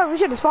definitely the song. This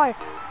shit is fire.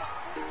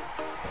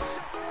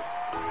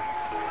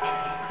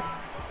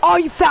 Oh,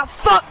 you fat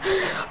fuck.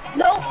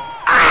 No.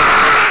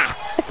 Ah!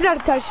 It's not a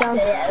touchdown.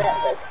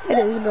 Yeah, It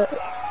is, but.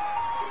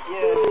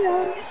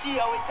 Yeah. She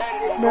always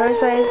turning the Bro,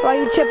 says, why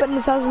you chipping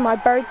this house on my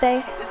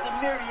birthday? It's a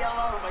mirror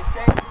yellow on my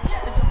shirt.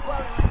 It's a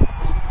blurry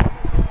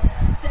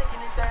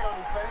second and third on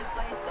the first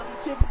place. Double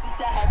triple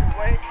bitch, I had the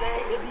worst day.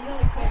 If you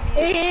only call me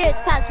It's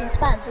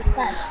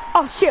pass.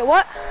 Oh, shit,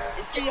 what?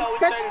 and she always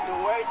turning the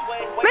worst way.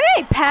 Man, it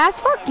ain't pass.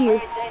 Fuck you.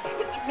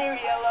 It's a mirror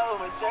yellow on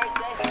my shirt.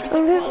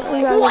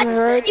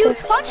 What? You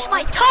touched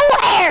my toe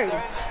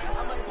hairs!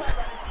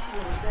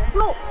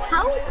 Bro,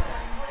 how?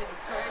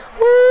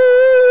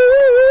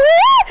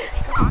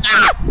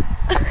 Ah!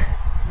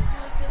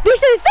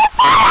 This is so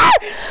fire!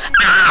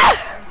 Ah!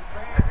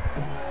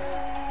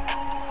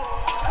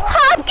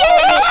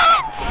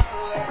 Hopkins!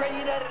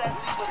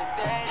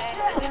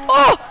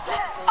 Oh!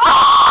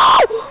 Oh!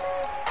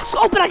 So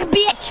open like a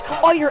bitch!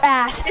 Oh, your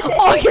ass!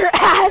 Oh, your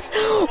ass!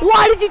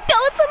 Why did you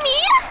tell it to me?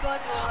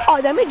 Oh,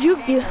 that made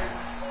juke you.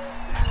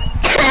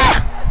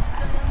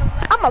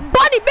 I'm a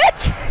bunny,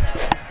 bitch!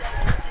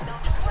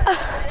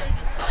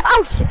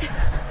 Oh, shit.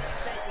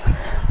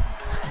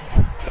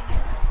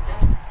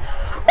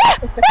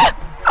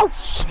 Oh,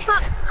 shit.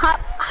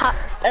 Hop,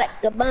 like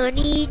a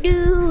bunny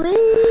do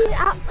it.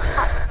 Hop,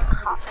 hop.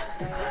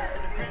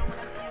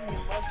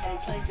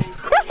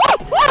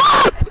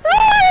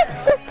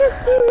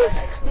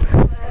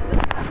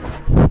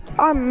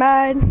 I'm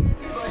mad.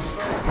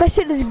 That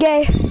shit is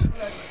gay.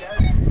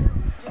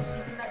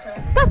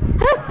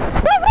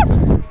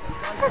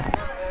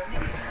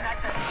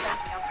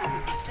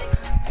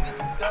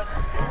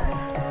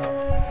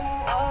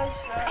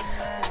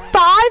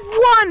 Five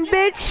one,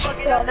 bitch.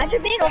 Bro,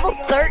 imagine being level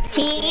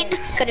 13.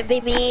 Couldn't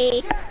be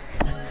me.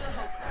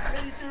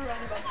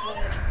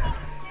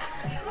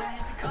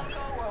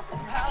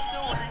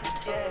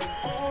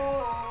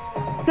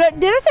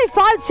 Did I say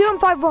 5-2? I'm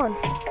 5-1.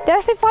 Did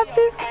I say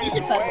 5-2? You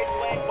said 5.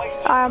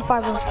 I'm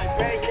 5-1.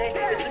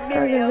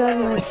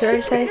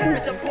 Thursday.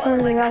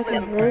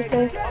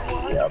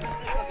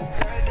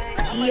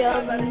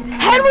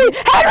 Henry!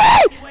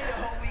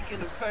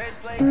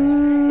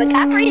 Like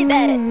after he's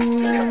dead.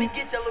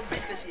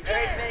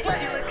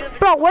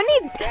 Bro, when he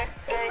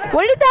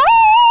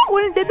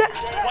did that?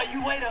 Why you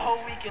wait a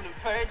whole week in the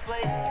first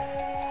place?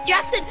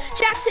 Jackson!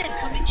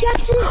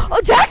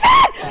 Oh, Jackson!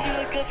 You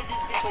look good with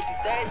this bitch, but you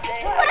Thursday.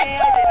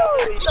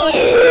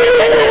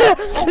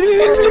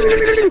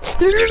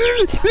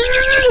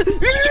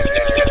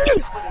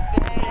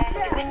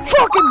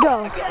 Fucking go!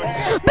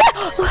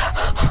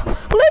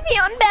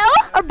 Le'Veon Bell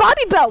or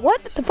Bobby Bell?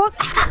 What the fuck?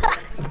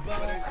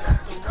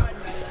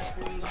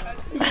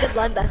 He's a good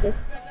linebacker.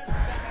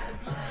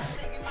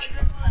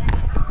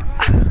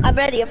 I'm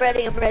ready. My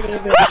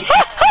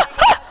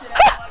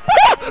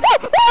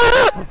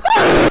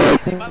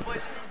boys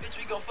in this bitch,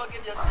 we gon' fuck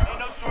if you ain't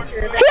no shorty. He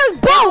has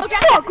both!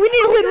 Fuck, we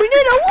need to win, we need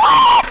to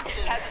win!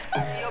 Had to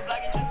scoop me up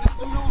like it.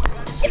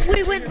 If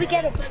we win, we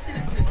get him.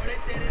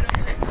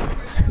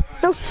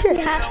 No shit.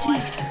 We already have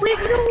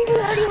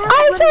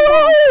I'm so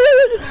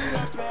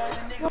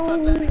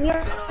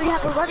we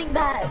have a running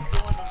back.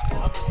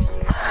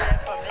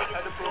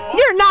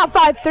 You're not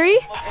 5'3".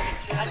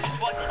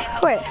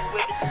 Wait,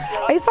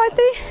 are you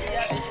 5'3"?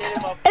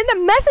 In the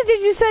messages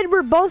you said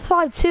we're both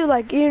 5'2",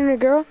 like you and your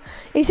girl.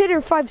 You said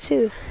you're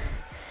 5'2".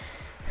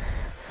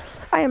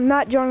 I am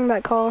not joining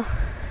that call.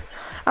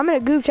 I'm in a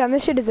group chat and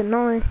this shit is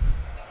annoying.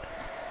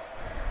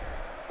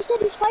 He said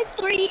he's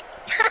 5'3".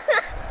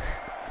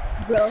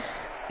 Bro.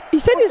 You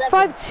said he was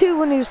 7. 5'2"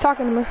 when he was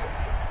talking to me.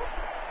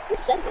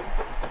 Who's 7?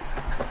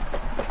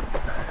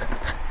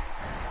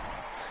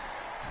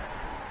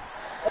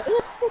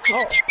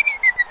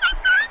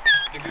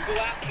 The Google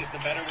app is the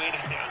better way to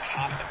stay on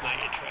top of my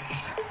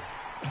interests.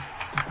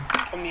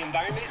 From the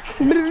environment to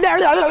the...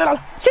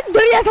 Shit,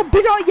 dirty ass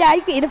bitch. Oh yeah,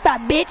 you can eat a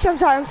fat bitch. I'm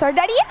sorry,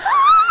 daddy.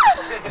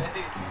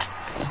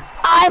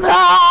 I'm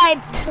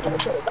hyped.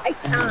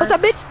 What's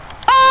up, bitch?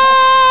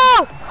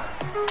 Oh!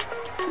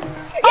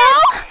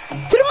 Oh!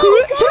 To the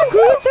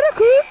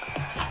coop.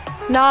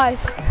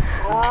 Nice.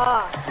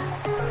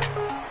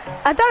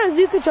 I thought it was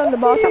Zukic on the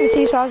ball. So I could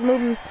see, so I was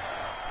moving.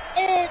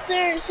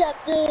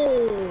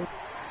 Intercepted.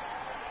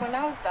 When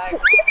I was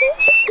diagnosed, I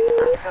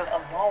felt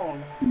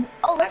alone.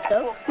 Oh, let's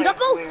go. We got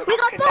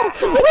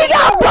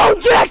Bo.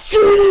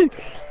 Jackson!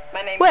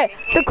 My name Wait,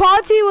 is the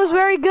quality was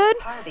very good?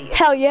 Harvey.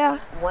 Hell yeah.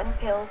 One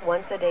pill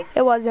once a day.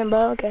 It wasn't,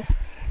 bro. Okay.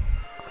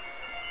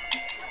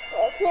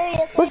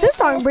 Serious. What's this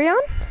song, Breon?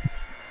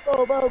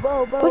 Bo.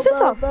 What's this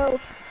song? Bo.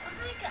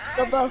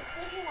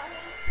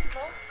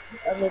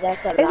 Okay,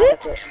 that's not Is it?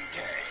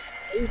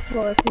 You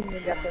told us you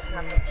didn't drop the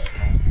time.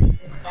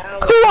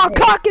 Who are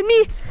cocking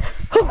me?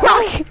 Who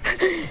are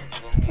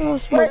Oh,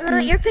 smoke No,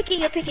 me. you're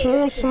picking.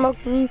 Oh,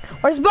 smoke me.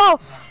 Where's Bo?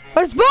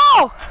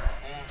 I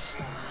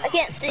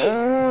can't see.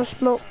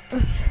 Smoke.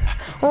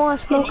 Oh,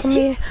 smoke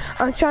me.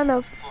 I'm trying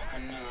to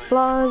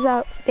flaws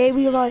out. They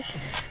be like,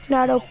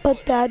 now don't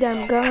put that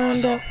damn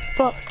gun down.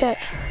 Fuck that.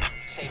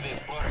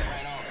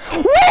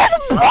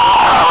 Where's the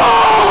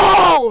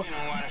ball?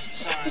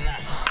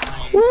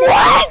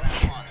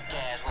 What?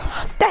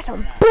 That's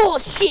some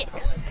bullshit.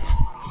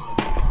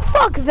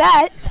 Fuck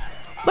that.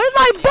 Where's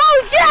my Bo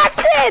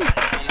Jackson?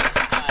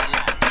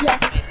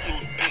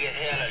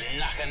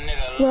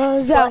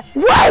 Was that?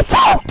 Where's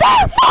the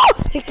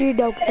Hickey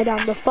don't get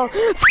on the phone.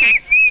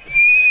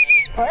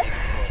 What?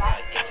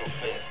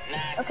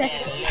 Okay.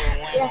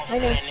 Yeah, I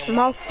know.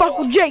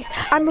 Motherfucker Jace,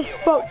 I'm a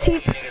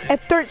 14 and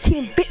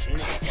 13 bitch.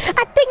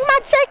 I think my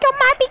circle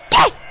might be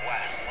gay.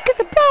 Cause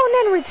the phone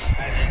N-words.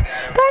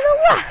 But I know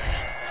why.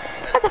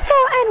 That's a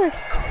phone N-word.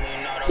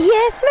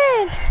 Yes,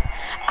 man.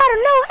 I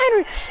don't know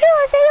N-word. You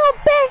wanna say your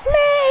best,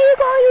 man? You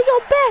gonna use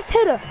your best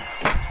hitter.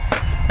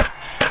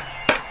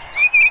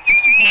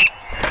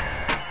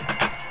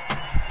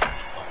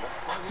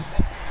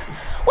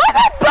 What's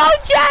up, Bo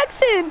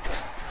Jackson?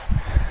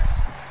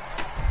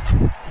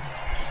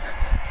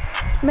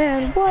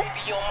 Man, what? I'll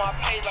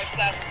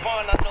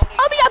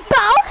be a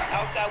Bo.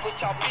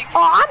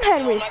 Oh, I'm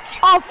Henry.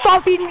 Oh,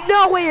 Fuffy,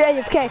 no way you're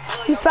AFK.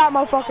 You fat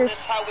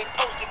motherfuckers.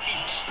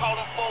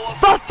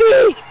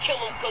 Fuffy!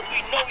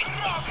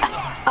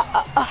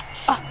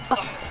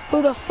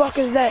 Who the fuck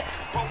is that?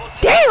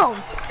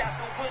 Damn!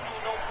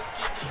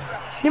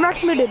 You're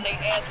max muted.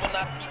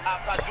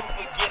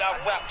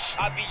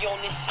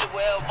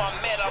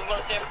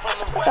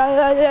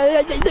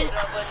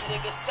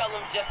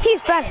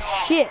 He's fat as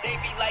shit.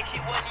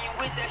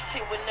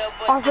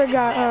 I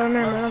forgot. Oh,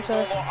 never mind. I'm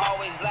sorry. I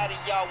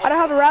don't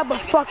have a rap,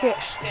 but fuck it.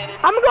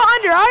 I'm gonna go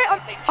under,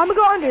 alright? I'm gonna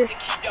go under.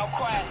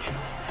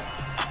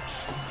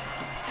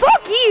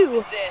 Fuck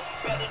you!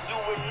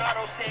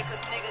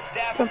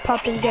 I'm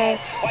popping gas.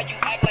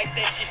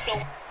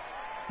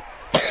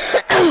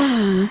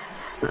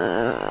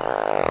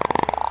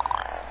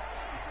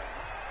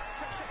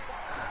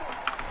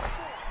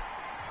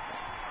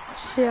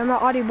 Shit, I'm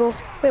not audible.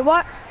 Wait,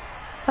 what?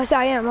 I said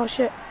I am. Oh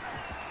shit.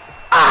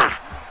 Ah!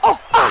 Oh,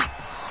 ah!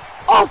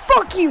 Oh,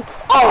 fuck you!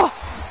 Oh!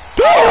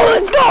 Damn,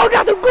 let's go!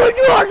 Got some good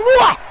yards,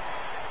 boy!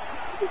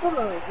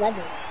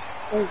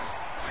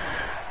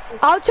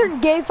 I'll turn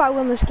gay if I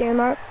win this game,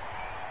 alright?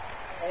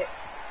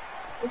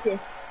 Okay.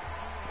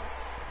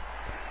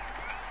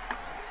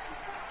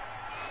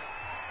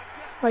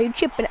 Why are you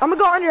chipping? I'm gonna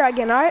go under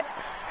again, alright?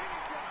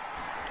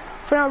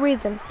 For no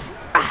reason.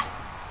 Ah.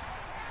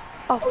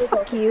 Oh,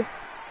 fuck you.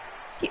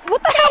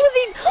 What the hell is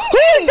he? Who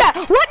is that?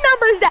 What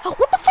number is that?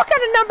 What the fuck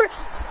kind of number?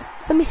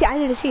 Let me see. I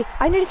need to see.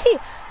 I need to see.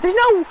 There's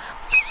no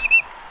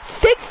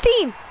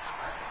 16.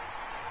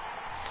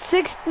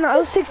 No, it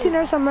was 16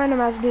 or some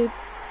random ass dude.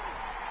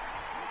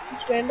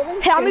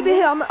 Scrambling? Hey, I'm gonna be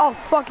here. Oh,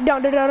 fuck.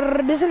 Don't.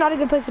 This is not a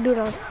good place to do it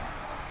on.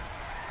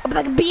 I'm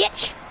like a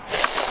bitch.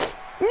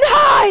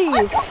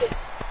 Nice!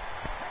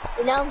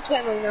 And now I'm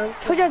scrambling now.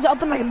 Put your eyes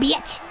open like a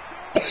bitch.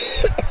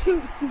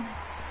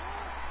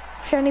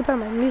 Sure, I need to put on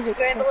my music.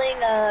 Scrambling,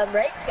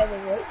 right?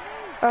 Scrambling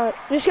right?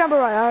 Just scramble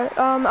right, alright?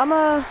 I'm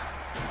a...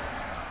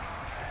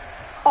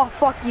 Oh,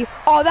 fuck you.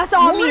 Oh, that's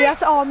all me.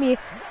 That's all me.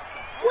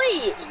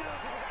 Wait.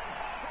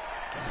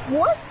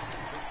 What?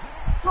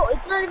 No,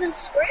 it's not even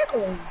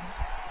scrambling.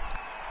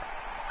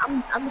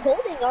 I'm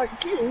holding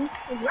R2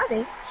 and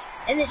running,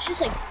 and it's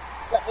just like,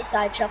 let me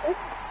side shuffle.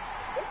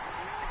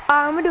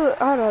 I'm gonna do it.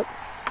 Hold up.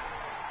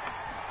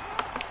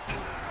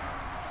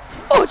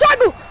 Oh,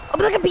 triangle! I'm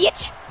like a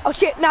bitch. Oh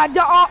shit! Nah,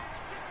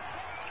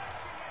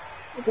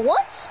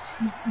 What?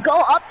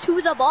 Go up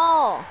to the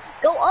ball.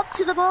 Go up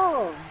to the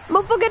ball.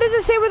 Motherfucker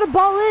doesn't say where the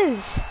ball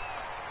is.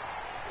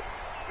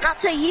 Not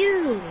to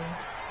you.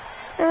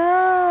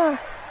 The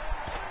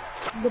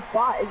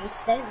bot is just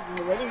standing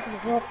there waiting for the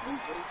ball to move.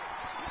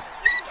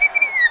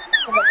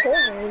 And the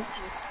corner is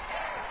just...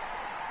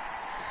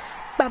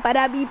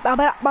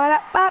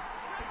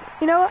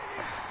 You know what?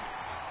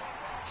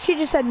 She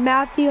just said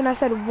Matthew and I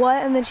said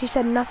what, and then she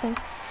said nothing.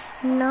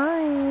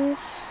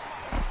 Nice.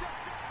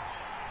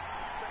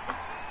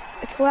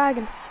 It's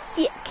lagging.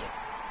 Yuck.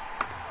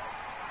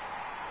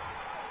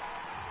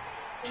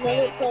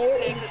 Another player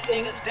is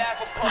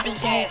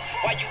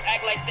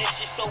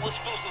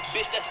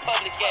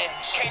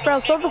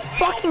Bro, throw the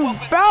fucking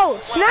bro,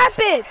 snap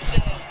it!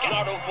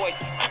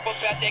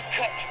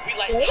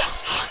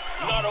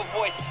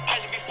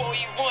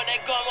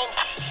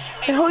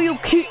 And who you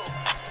keep?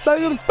 So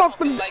you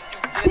fucking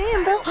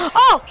damn, bro.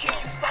 Oh!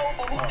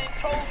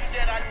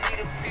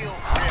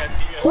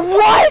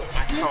 What?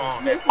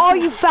 Oh,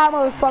 you fat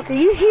motherfucker.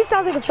 He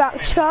sounds like a fat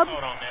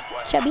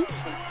chubby.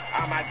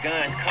 All my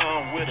guns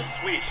come with a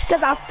switch.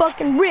 Cause I'm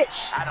fucking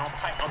rich. I don't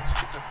type no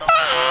chicks or throw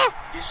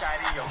get shot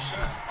in your shit.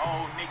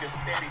 Old niggas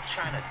steady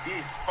trying to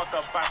diss. Fuck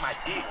up by my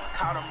dick.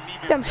 Caught him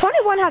leaving. Damn,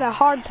 21 had a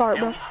hard part,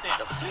 bro.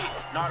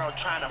 Nardo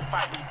trying to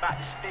fight me by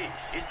the stick.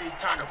 It's his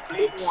turn to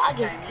blitz. I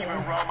can't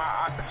even roll my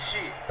ass and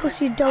shit.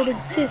 Pussy don't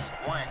exist.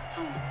 1,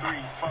 2,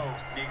 3, 4.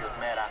 Niggas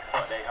mad I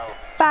fuck they hoe.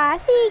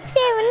 5, 6,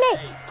 7, 8.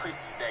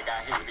 Pussies that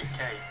got hit with this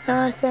K.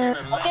 Okay,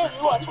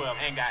 what?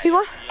 12 ain't got You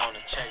what? on the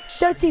chase.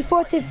 13,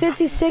 14,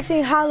 15,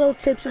 16 hollow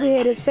tips. We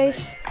hit his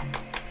face.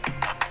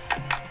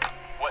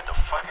 What the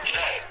fuck is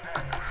that?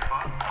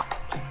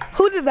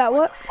 Who did that?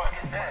 What?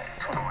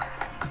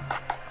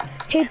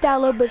 Hit that a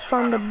little bit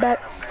from the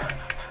back.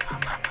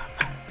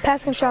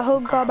 Pass control,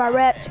 hold guard by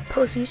rats,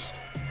 pussies.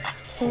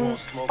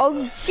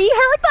 Oh, she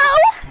hurt though.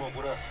 Smoke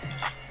with us.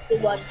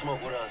 What?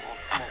 Smoke with us.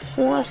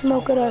 Wanna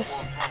smoke with us?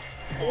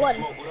 What?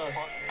 Smoke with us.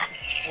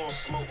 Wanna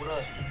smoke with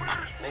us,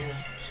 nigga.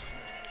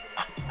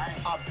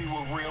 I be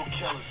with real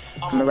killers.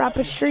 I'm a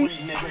rapper street.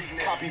 Niggas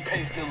copy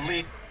paste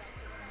delete.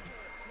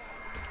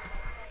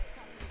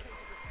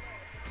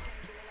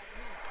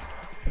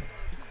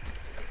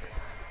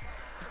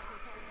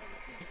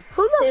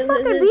 Who the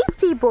fuck are these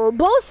people?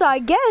 Bosa, I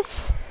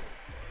guess.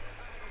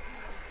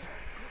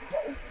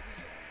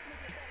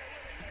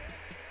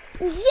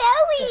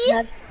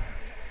 Joey!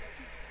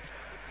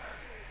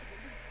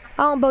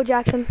 Oh, Bo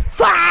Jackson.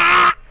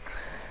 Fah!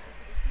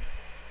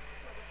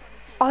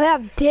 Oh, they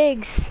have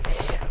Diggs.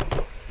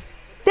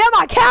 They have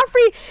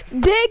McCaffrey,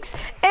 Diggs,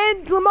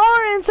 and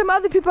Lamar, and some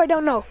other people I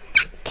don't know.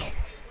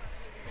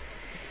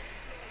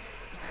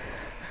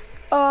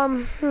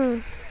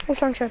 What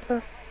song should I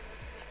play?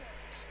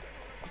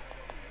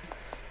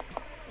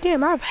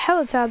 Damn, I have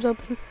hella tabs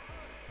open.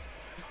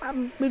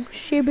 I'm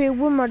she be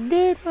with my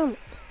dick.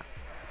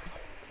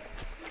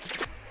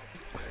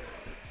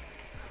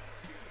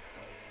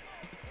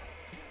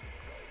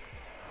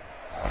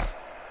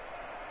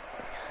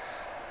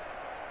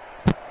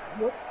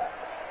 What's up?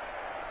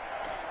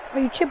 Are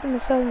you chipping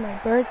this on my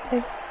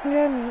birthday?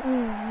 Let's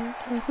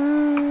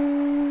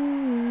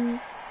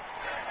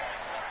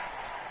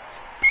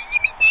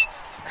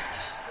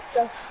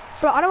go.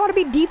 Bro, I don't want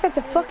to be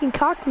defensive fucking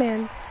cock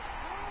man.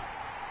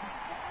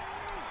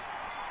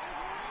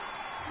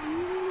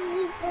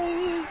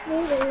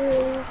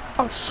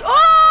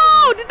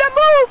 Oh, did that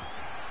move?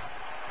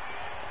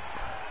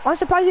 I'm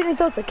surprised you didn't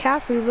throw it to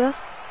Caffrey, bro.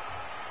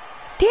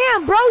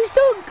 Damn, bro, he's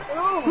still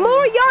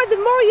more yards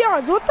and more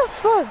yards. What the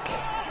fuck?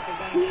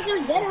 He's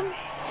gonna get him.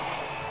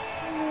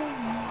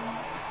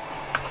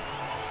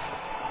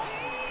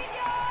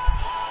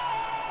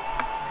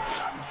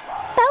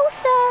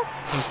 Bosa.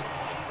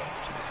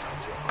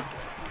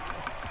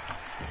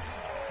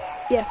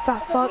 Yeah,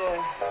 fat fuck.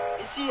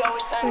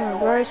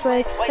 Worst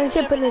way. I'm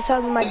chipping this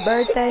on my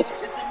birthday.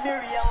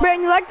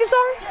 Brian, you like this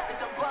song?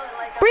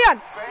 Brian,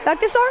 you like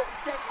this song?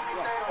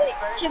 Wait,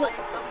 Chip.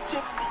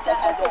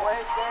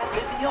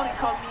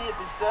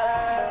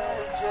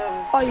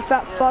 Oh, you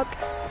fat fuck.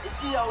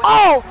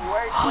 Oh!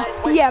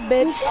 Yeah,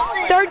 bitch.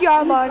 3rd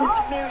yard line.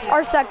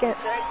 Or 2nd.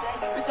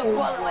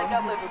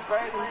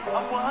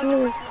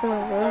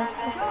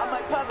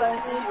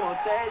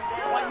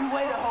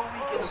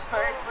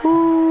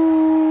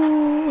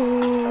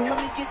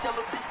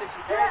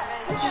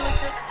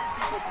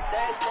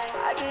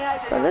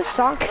 Bro, this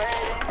song.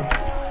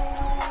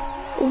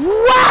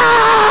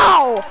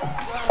 Wow!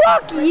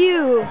 Fuck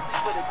you!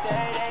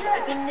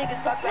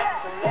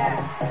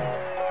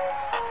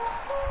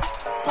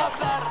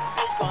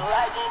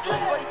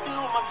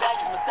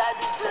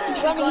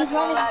 He's running.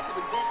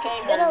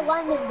 Get a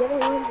lineman.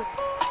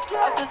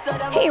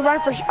 He ain't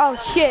running for oh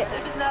shit.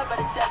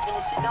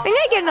 You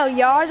ain't getting no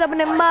yards up in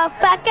that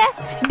motherfucker.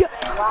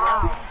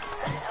 Wow.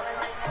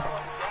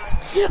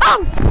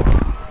 Oh!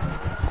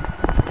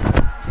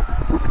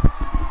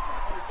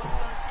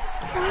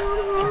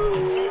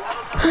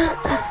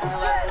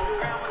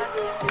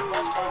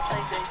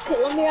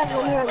 Okay, let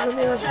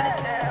me run.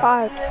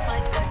 5.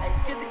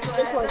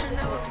 This one.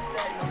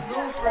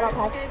 But I'll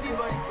pass it to you.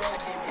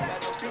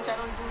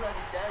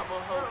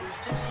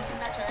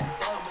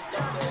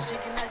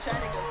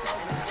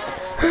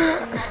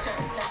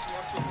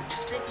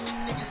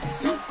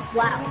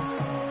 Wow.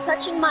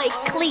 Touching my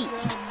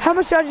cleat. How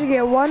much yards did you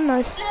get? 1?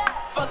 Nice.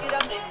 Fuck it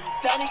up, nigga.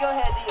 Danny, go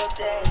ahead, do your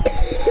thing.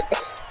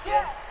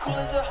 Yeah, cool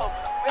as a hoe.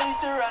 Really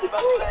surrounded by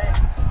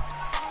flames.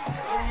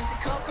 Really used to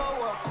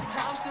cocoa up.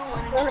 How I'm still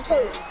winning. Run a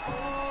post.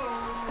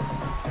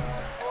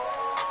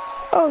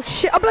 Oh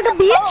shit, I'm like a bitch.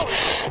 The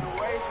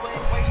worst way,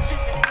 where you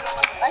tripping,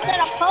 nigga. I said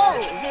a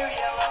pose. Mary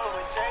yellow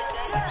with shirt,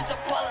 say. Bitch,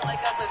 I'm ballin' like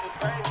I live in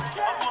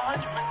Berkeley. I'm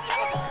 100%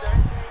 fucking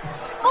certain.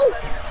 Oh!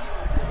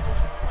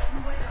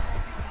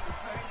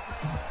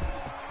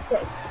 Go.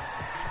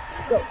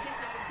 Go.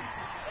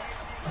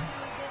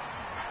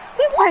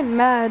 I'm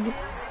mad.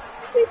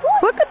 Wait,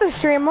 what? Look at the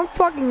stream, I'm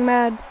fucking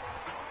mad.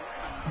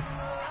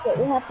 Wait,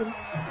 what happened?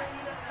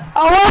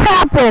 Oh, what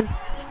happened?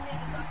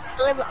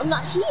 I'm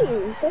not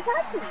here. What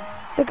happened?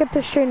 Look at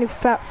the stream, you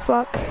fat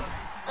fuck. I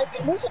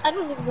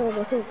don't even know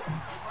what it is.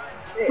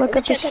 Look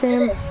at the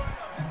stream.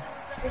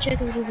 Let me check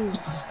into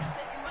this.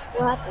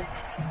 What happened?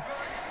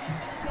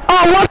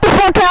 Oh, what the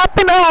fuck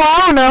happened? Oh, I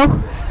don't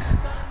know.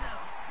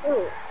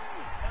 Oh.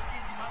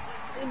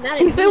 You're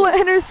mad He at threw me. an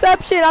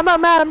interception. I'm not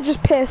mad, I'm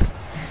just pissed.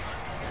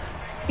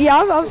 Yeah,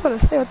 I was about to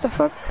say, what the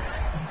fuck?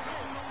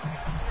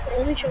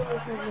 Let me show you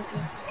something.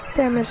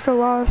 Damn, it's so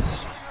lost.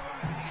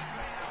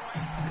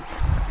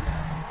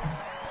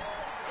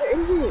 Where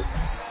is it?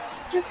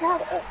 Just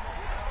had it.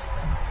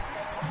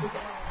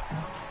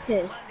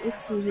 Okay,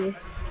 let's see here.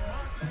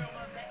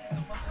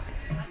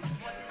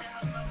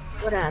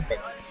 What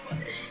happened?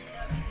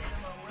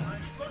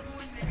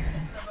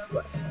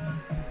 What?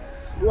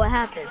 What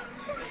happened?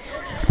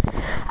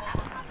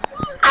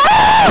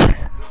 Ah!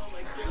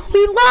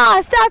 We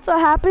lost. That's what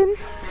happened.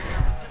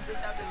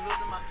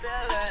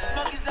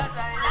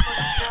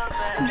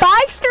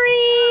 Bye,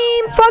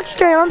 stream. Fuck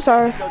stream. I'm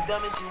sorry.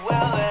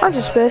 I'm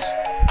just pissed.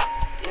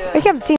 I kept seeing.